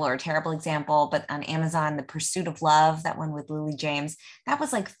example or a terrible example, but on Amazon, The Pursuit of Love, that one with Lily James, that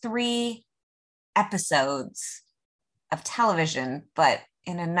was like 3 episodes of television, but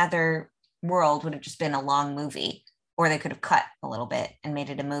in another world would have just been a long movie, or they could have cut a little bit and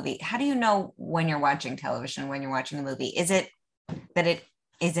made it a movie. How do you know when you're watching television, when you're watching a movie? Is it that it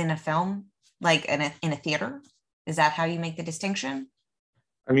is in a film, like in a theater? Is that how you make the distinction?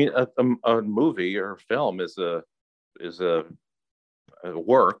 I mean, a movie or a film is a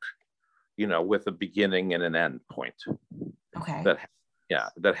work, you know, with a beginning and an end point. Okay.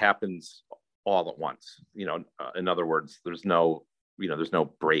 That happens all at once. You know, in other words, there's no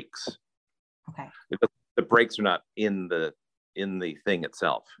breaks. Okay. The breaks are not in the thing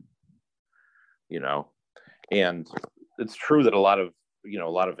itself. You know, and it's true that a lot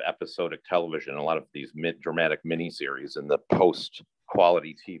of episodic television, a lot of these dramatic miniseries in the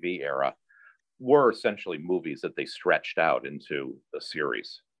post-quality TV era were essentially movies that they stretched out into a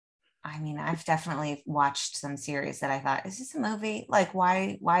series. I mean, I've definitely watched some series that I thought, is this a movie? Like,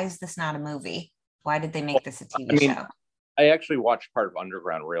 why is this not a movie? Why did they make this a TV show? I actually watched part of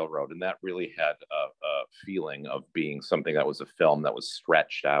Underground Railroad, and that really had a feeling of being something that was a film that was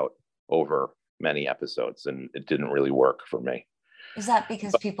stretched out over many episodes, and it didn't really work for me. Is that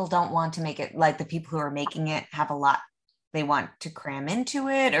because people don't want to make it, like the people who are making it have a lot they want to cram into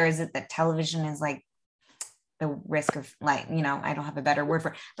it? Or is it that television is like the risk of, like, you know, I don't have a better word for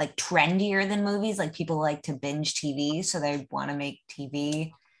it, like trendier than movies? Like people like to binge TV, so they want to make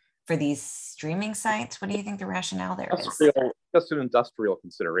TV for these streaming sites. What do you think the rationale there is? Just an industrial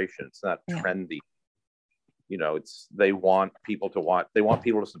consideration. It's not trendy. You know, they want people to watch. They want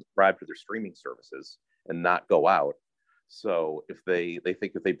people to subscribe to their streaming services and not go out. So if they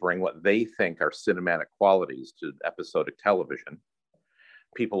think if they bring what they think are cinematic qualities to episodic television,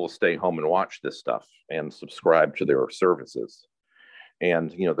 people will stay home and watch this stuff and subscribe to their services.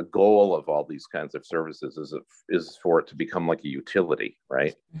 And you know, the goal of all these kinds of services is for it to become like a utility,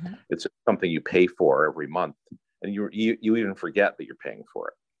 right? Mm-hmm. It's something you pay for every month, and you even forget that you're paying for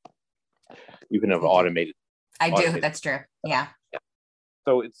it. You can have automated. I do. That's true. Yeah.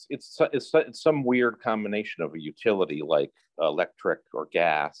 So it's some weird combination of a utility like electric or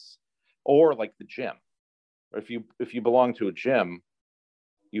gas, or like the gym. If you belong to a gym,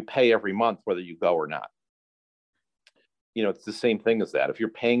 you pay every month whether you go or not. You know, it's the same thing as that. If you're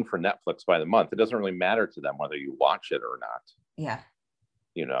paying for Netflix by the month, it doesn't really matter to them whether you watch it or not. Yeah.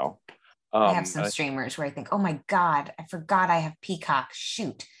 You know, I have some streamers where I think, oh my God, I forgot I have Peacock.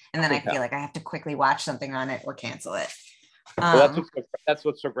 Shoot. And then I feel like I have to quickly watch something on it or cancel it. Well, that's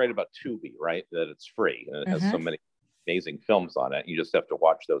what's so great about Tubi, right? That it's free and it has so many amazing films on it. You just have to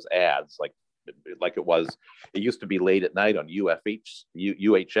watch those ads like it used to be late at night on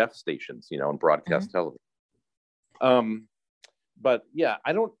UHF stations, you know, and broadcast television. But yeah,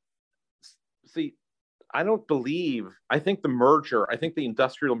 I think the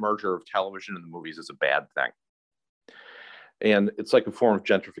industrial merger of television and the movies is a bad thing. And it's like a form of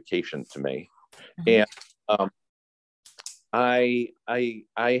gentrification to me. And I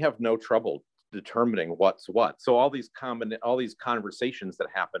have no trouble determining what's what. So all these conversations that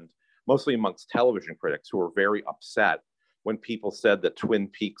happened mostly amongst television critics who were very upset when people said that Twin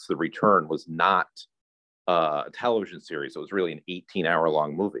Peaks: The Return was not a television series. It was really an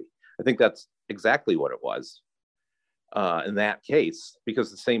 18-hour-long movie. I think that's exactly what it was in that case, because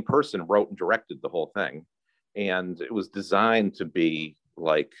the same person wrote and directed the whole thing. And it was designed to be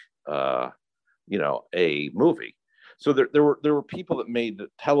like, you know, a movie. So there were people that made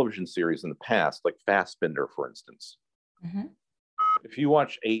television series in the past, like Fassbinder, for instance. If you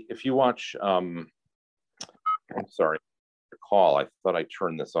watch, I'm sorry, recall. I thought I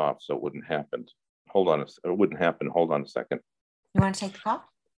turned this off so it wouldn't happen. It wouldn't happen. Hold on a second. You want to take the call?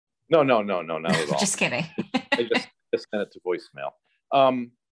 No, not at all. Just kidding. I just sent it to voicemail.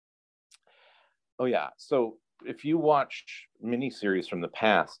 Oh yeah. So if you watch miniseries from the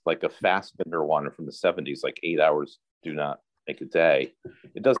past, like a Fassbinder one from the 70s, like 8 Hours Do Not Make a Day,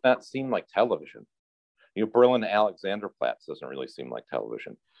 it does not seem like television. You know, Berlin Alexanderplatz doesn't really seem like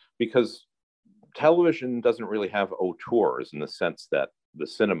television, because television doesn't really have auteurs in the sense that the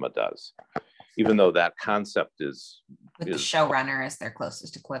cinema does, even though that concept is the showrunner is their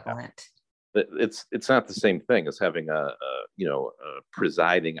closest equivalent. It's not the same thing as having a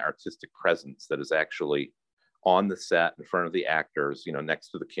presiding artistic presence that is actually on the set in front of the actors, you know, next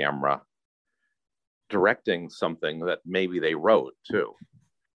to the camera, directing something that maybe they wrote too.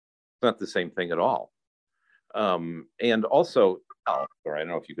 It's not the same thing at all. And also, sorry, I don't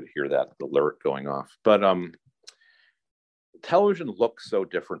know if you could hear that alert going off, but television looks so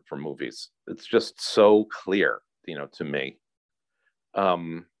different from movies. It's just so clear, you know, to me.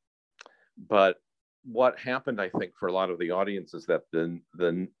 But what happened, I think, for a lot of the audience is that the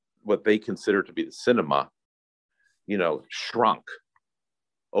what they consider to be the cinema, you know, shrunk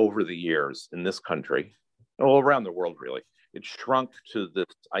over the years in this country, all around the world, really. It shrunk to this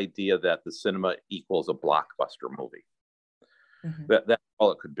idea that the cinema equals a blockbuster movie. That's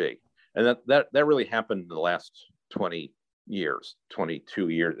all it could be. And that really happened in the last 20 years, 22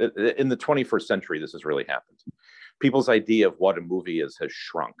 years. In the 21st century, this has really happened. People's idea of what a movie is has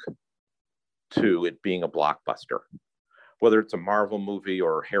shrunk to it being a blockbuster, whether it's a Marvel movie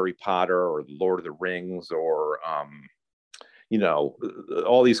or Harry Potter or Lord of the Rings or, you know,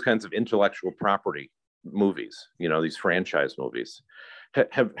 all these kinds of intellectual property movies, you know, these franchise movies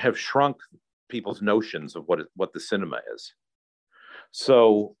have shrunk people's notions of what the cinema is.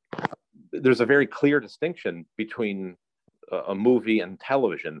 So there's a very clear distinction between a movie and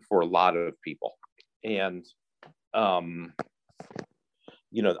television for a lot of people. And,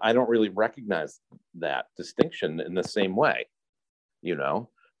 you know, I don't really recognize that distinction in the same way, you know,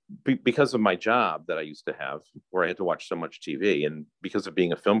 because of my job that I used to have, where I had to watch so much TV, and because of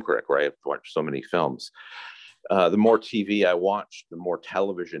being a film critic, where I have to watch so many films. The more TV I watched, the more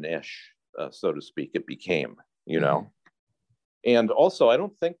television-ish, so to speak, it became, you know. And also, I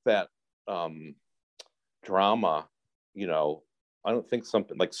don't think that drama, you know, I don't think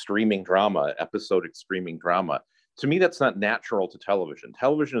something like streaming drama, episodic streaming drama, to me, that's not natural to television.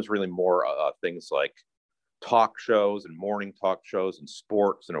 Television is really more things like talk shows and morning talk shows and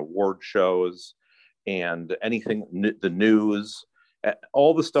sports and award shows and anything, the news,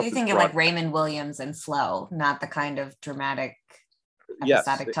 all the stuff. So you think of like Raymond Williams and Flow, not the kind of dramatic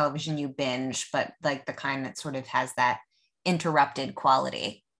episodic television you binge, but like the kind that sort of has that interrupted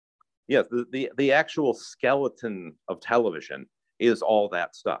quality. Yeah, the actual skeleton of television is all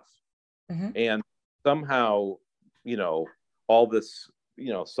that stuff. And somehow, you know, all this,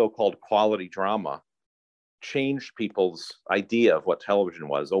 you know, so-called quality drama changed people's idea of what television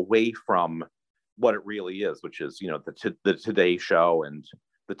was away from what it really is, which is, you know, the Today Show and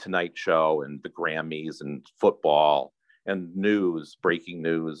the Tonight Show and the Grammys and football and news, breaking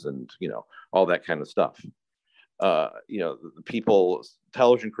news, and, you know, all that kind of stuff. You know, the people,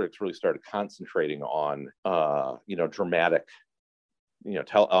 television critics really started concentrating on, you know, dramatic, you know,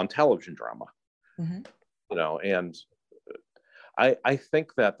 on television drama, you know, and I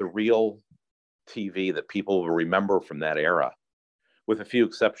think that the real TV that people will remember from that era, with a few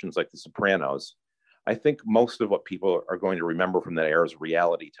exceptions like The Sopranos, I think most of what people are going to remember from that era is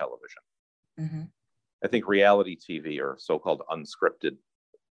reality television. I think reality TV, or so-called unscripted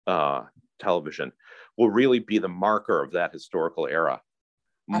television, will really be the marker of that historical era.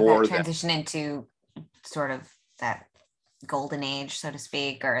 More that transition into sort of that golden age, so to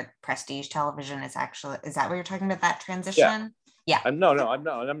speak, or prestige television is that what you're talking about, that transition? Yeah. No, I'm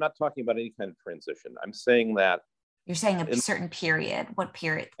not talking about any kind of transition. I'm saying that you're saying a certain period. What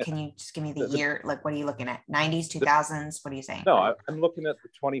period? Can you just give me the year? Like, what are you looking at? 90s, 2000s? What are you saying? No, I'm looking at the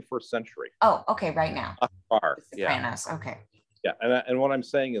 21st century. Oh, okay, right now. Far, Sopranos. Yeah. Okay. Yeah, and what I'm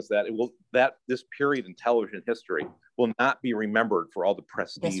saying is that this period in television history will not be remembered for all the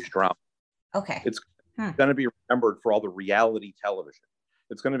prestige drama. Okay. It's going to be remembered for all the reality television.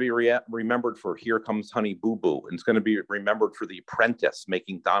 It's going to be remembered for Here Comes Honey Boo Boo. And it's going to be remembered for The Apprentice,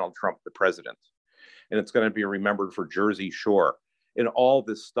 making Donald Trump the president. And it's going to be remembered for Jersey Shore and all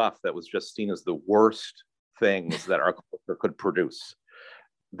this stuff that was just seen as the worst things that our culture could produce.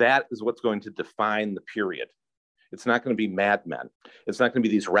 That is what's going to define the period. It's not going to be Mad Men. It's not going to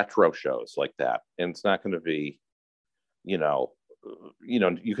be these retro shows like that. And it's not going to be, you know,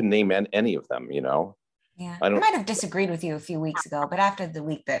 you can name any of them, you know. Yeah, I might have disagreed with you a few weeks ago, but after the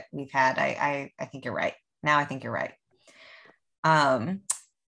week that we've had, I think you're right. Now I think you're right.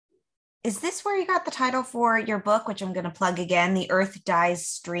 Is this where you got the title for your book, which I'm going to plug again, The Earth Dies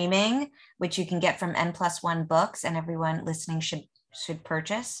Streaming, which you can get from N+1 Books, and everyone listening should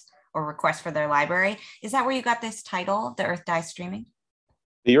purchase or request for their library? Is that where you got this title, The Earth Dies Streaming?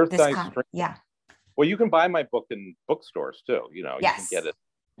 The Earth Dies Streaming? Yeah. Well, you can buy my book in bookstores too. You know, yes. You can get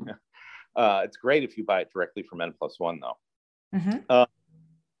it. It's great if you buy it directly from N+1 though.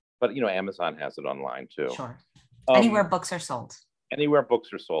 But, you know, Amazon has it online too. Sure. Anywhere books are sold. Anywhere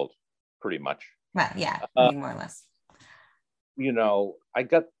books are sold, pretty much. Well, yeah, more or less. You know,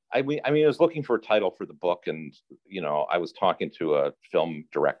 I was looking for a title for the book, and, you know, I was talking to a film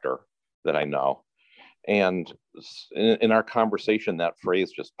director that I know, and in our conversation, that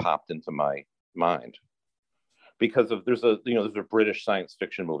phrase just popped into my mind, because there's a British science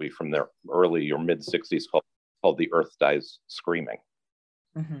fiction movie from the early or mid 60s called The Earth Dies Screaming.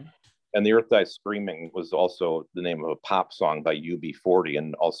 And The Earth Dies Screaming was also the name of a pop song by UB40,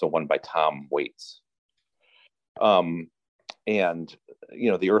 and also one by Tom Waits. And,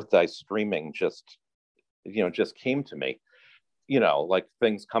 you know, The Earth Dies Streaming just came to me, you know, like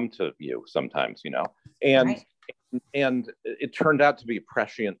things come to you sometimes, you know, and, right. And it turned out to be a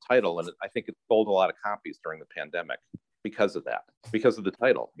prescient title. And I think it sold a lot of copies during the pandemic because of that, because of the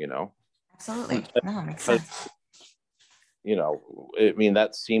title, you know. Absolutely. No, makes sense. You know, I mean,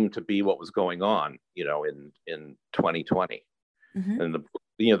 that seemed to be what was going on, you know, in 2020. And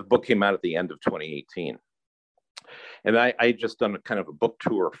the book came out at the end of 2018. And I just done a kind of a book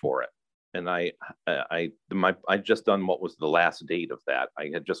tour for it. And I just done what was the last date of that.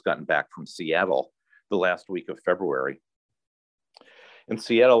 I had just gotten back from Seattle the last week of February. And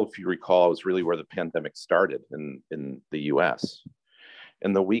Seattle, if you recall, was really where the pandemic started in the US.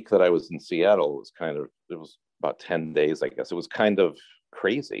 And the week that I was in Seattle it was about 10 days, I guess. It was kind of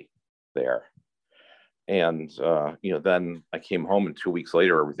crazy there. And, you know, then I came home, and 2 weeks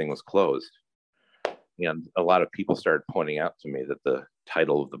later, everything was closed. And a lot of people started pointing out to me that the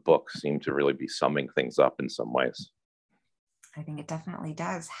title of the book seemed to really be summing things up in some ways. I think it definitely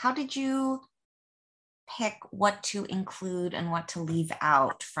does. How did you pick what to include and what to leave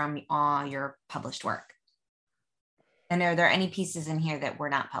out from all your published work? And are there any pieces in here that were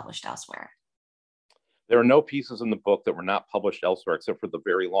not published elsewhere? There are no pieces in the book that were not published elsewhere, except for the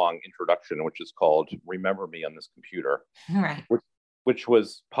very long introduction, which is called Remember Me on This Computer, right? Which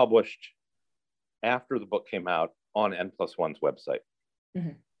was published after the book came out on N+1's website,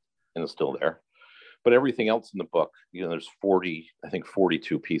 and it's still there. But everything else in the book, you know, there's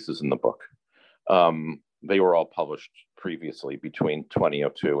 42 pieces in the book. They were all published previously between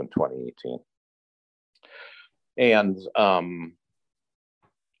 2002 and 2018. And,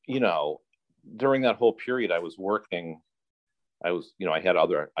 you know, during that whole period, I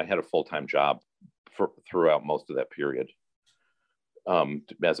had a full-time job throughout most of that period,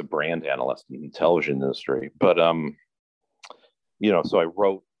 as a brand analyst in the television industry. But, you know, so I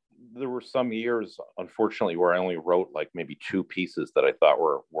wrote there were some years, unfortunately, where I only wrote like maybe 2 pieces that I thought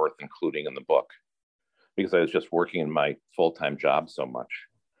were worth including in the book because I was just working in my full-time job so much.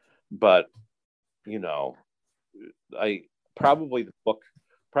 But, you know, I probably the book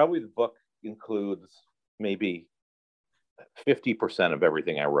includes maybe 50% of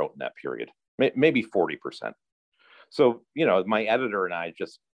everything I wrote in that period, maybe 40%. So, you know, my editor and I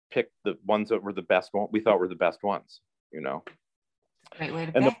just picked the ones that were the best one we thought were the best ones, you know. Great way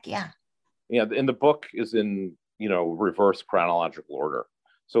to pick, yeah. Yeah, and the book is in, you know, reverse chronological order.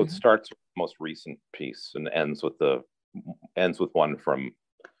 So it starts with the most recent piece and ends with one from,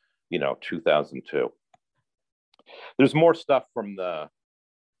 you know, 2002. There's more stuff from the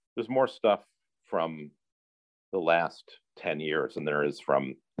last 10 years than there is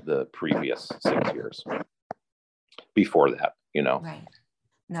from the previous 6 years before that, you know. Right.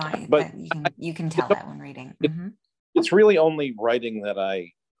 No, you can tell that when reading. It's really only writing that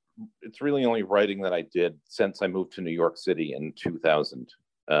I did since I moved to New York City in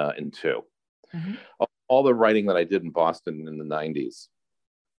 2002. All the writing that I did in Boston in the 90s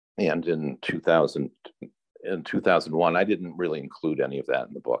and in 2001, I didn't really include any of that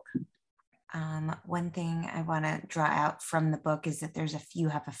in the book. One thing I want to draw out from the book is that you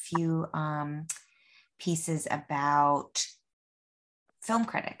have a few pieces about film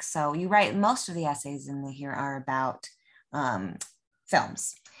critics. So you write, most of the essays in here are about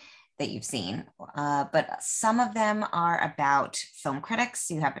films that you've seen, but some of them are about film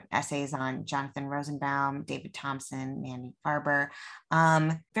critics. You have essays on Jonathan Rosenbaum, David Thompson, Manny Farber,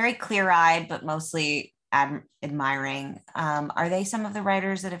 very clear-eyed, but mostly admiring. Are they some of the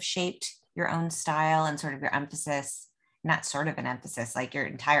writers that have shaped your own style and sort of your emphasis, not sort of an emphasis, like your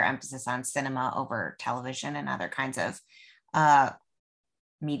entire emphasis on cinema over television and other kinds of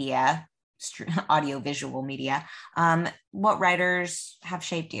media, audio-visual media? What writers have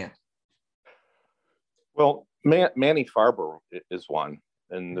shaped you? Well, Manny Farber is one,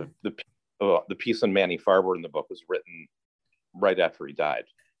 and the piece on Manny Farber in the book was written right after he died.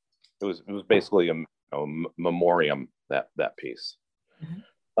 It was basically a memoriam, that piece.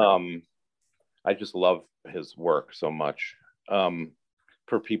 I just love his work so much.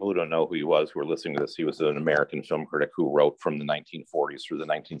 For people who don't know who he was, who are listening to this, he was an American film critic who wrote from the 1940s through the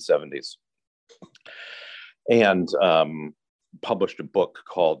 1970s, and published a book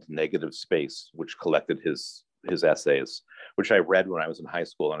called Negative Space, which collected his essays, which I read when I was in high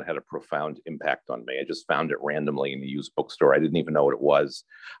school, and it had a profound impact on me. I just found it randomly in a used bookstore. I didn't even know what it was.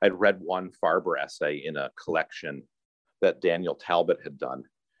 I'd read one Farber essay in a collection that Daniel Talbot had done,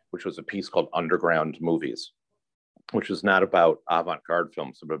 which was a piece called Underground Movies, which was not about avant-garde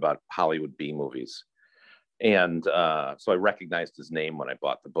films, but about Hollywood B movies. And so I recognized his name when I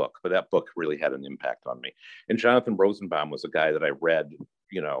bought the book, but that book really had an impact on me. And Jonathan Rosenbaum was a guy that I read,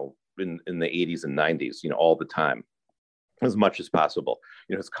 you know, in the 80s and 90s, you know, all the time, as much as possible.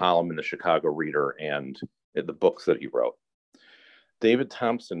 You know, his column in the Chicago Reader and the books that he wrote. David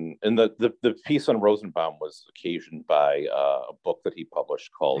Thompson, and the piece on Rosenbaum was occasioned by a book that he published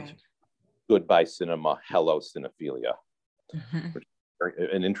called Goodbye Cinema, Hello Cinephilia, which is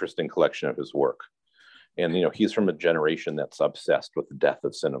an interesting collection of his work. And, you know, he's from a generation that's obsessed with the death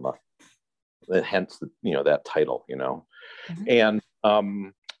of cinema, and hence, that title, you know. And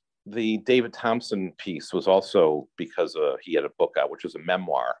the David Thompson piece was also because he had a book out, which was a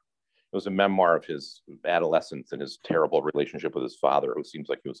memoir. It was a memoir of his adolescence and his terrible relationship with his father, who seems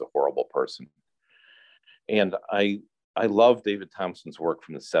like he was a horrible person. And I love David Thompson's work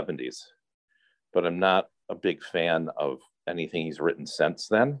from the 70s, but I'm not a big fan of anything he's written since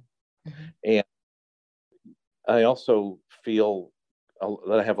then. And I also feel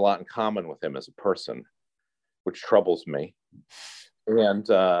that I have a lot in common with him as a person, which troubles me. And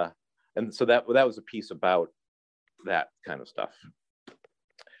so that was a piece about that kind of stuff.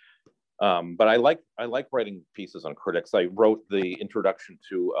 But I like writing pieces on critics. I wrote the introduction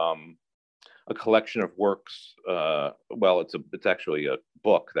to a collection of works. It's actually a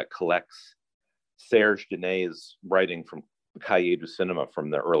book that collects Serge Denay's writing from Cahiers du Cinema from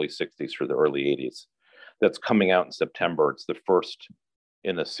the early 60s through the early 80s. That's coming out in September. It's the first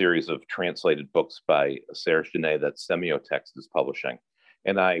in a series of translated books by Serge Denay that Semiotext is publishing.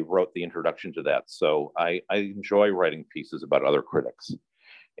 And I wrote the introduction to that. So I enjoy writing pieces about other critics.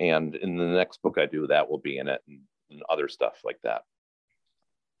 And in the next book I do, that will be in it, and other stuff like that.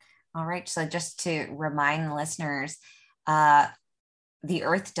 All right. So just to remind listeners, The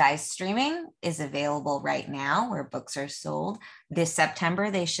Earth Dies Streaming is available right now where books are sold. This September,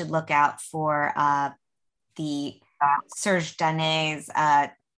 they should look out for the Serge Denay's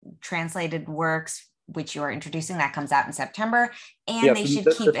translated works which you're introducing, that comes out in September. And Yeah, they should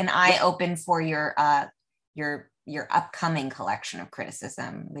keep an eye open for your upcoming collection of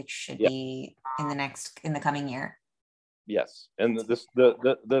criticism, which should be in the coming year. Yes, and the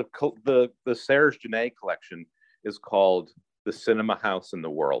Serge Genet collection is called The Cinema House and the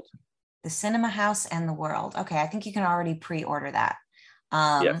World. The Cinema House and the World. Okay, I think you can already pre-order that,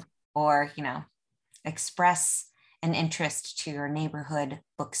 or express an interest to your neighborhood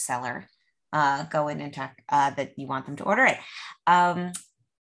bookseller. Go in and talk that you want them to order it. I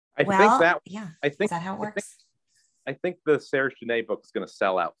think is that how it works? I think the Serge Genet book is going to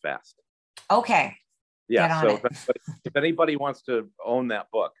sell out fast. Okay. Yeah. So if anybody wants to own that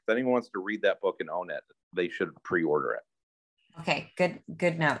book, if anyone wants to read that book and own it, they should pre-order it. Okay.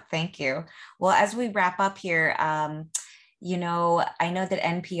 Good note. Thank you. Well, as we wrap up here, I know that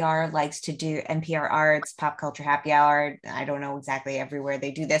NPR likes to do NPR Arts, Pop Culture Happy Hour. I don't know exactly everywhere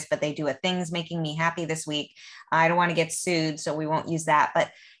they do this, but they do a Things Making Me Happy this week. I don't want to get sued, so we won't use that.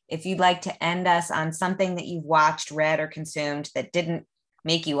 But if you'd like to end us on something that you've watched, read, or consumed that didn't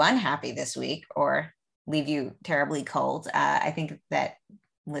make you unhappy this week or leave you terribly cold, I think that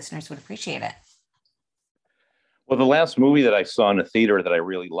listeners would appreciate it. Well, the last movie that I saw in a theater that I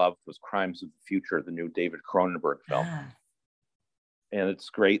really loved was Crimes of the Future, the new David Cronenberg film. And it's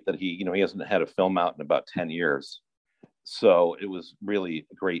great that he hasn't had a film out in about 10 years. So it was really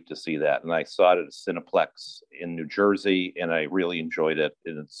great to see that. And I saw it at a Cineplex in New Jersey, and I really enjoyed it.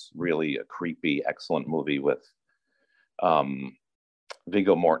 And it's really a creepy, excellent movie with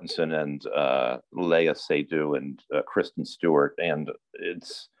Viggo Mortensen and Léa Seydoux and Kristen Stewart. And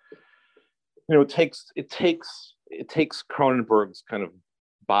it's, it takes Cronenberg's kind of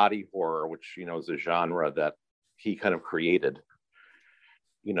body horror, which, is a genre that he kind of created.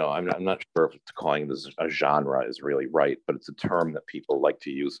 I'm not sure if calling this a genre is really right, but it's a term that people like to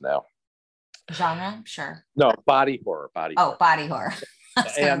use now. Genre, sure. No, body horror. Body horror.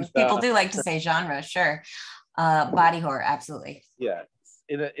 People do like to say genre, sure. Body horror, absolutely. Yeah,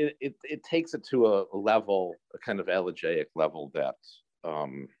 it takes it to a level, a kind of elegiac level that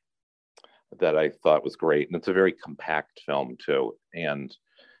I thought was great, and it's a very compact film too, and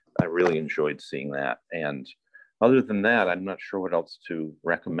I really enjoyed seeing that. And other than that, I'm not sure what else to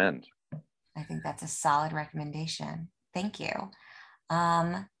recommend. I think that's a solid recommendation. Thank you.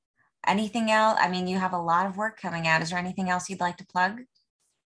 Anything else? I mean, you have a lot of work coming out. Is there anything else you'd like to plug?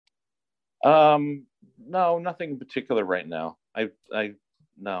 No, nothing in particular right now.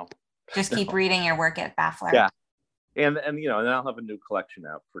 No. Just keep reading your work at Baffler. Yeah, and I'll have a new collection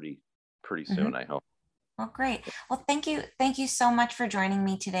out pretty soon, I hope. Well, great. Well, thank you so much for joining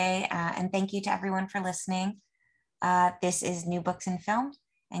me today, and thank you to everyone for listening. This is New Books in Film,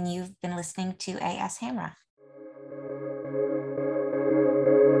 and you've been listening to A.S. Hamrah.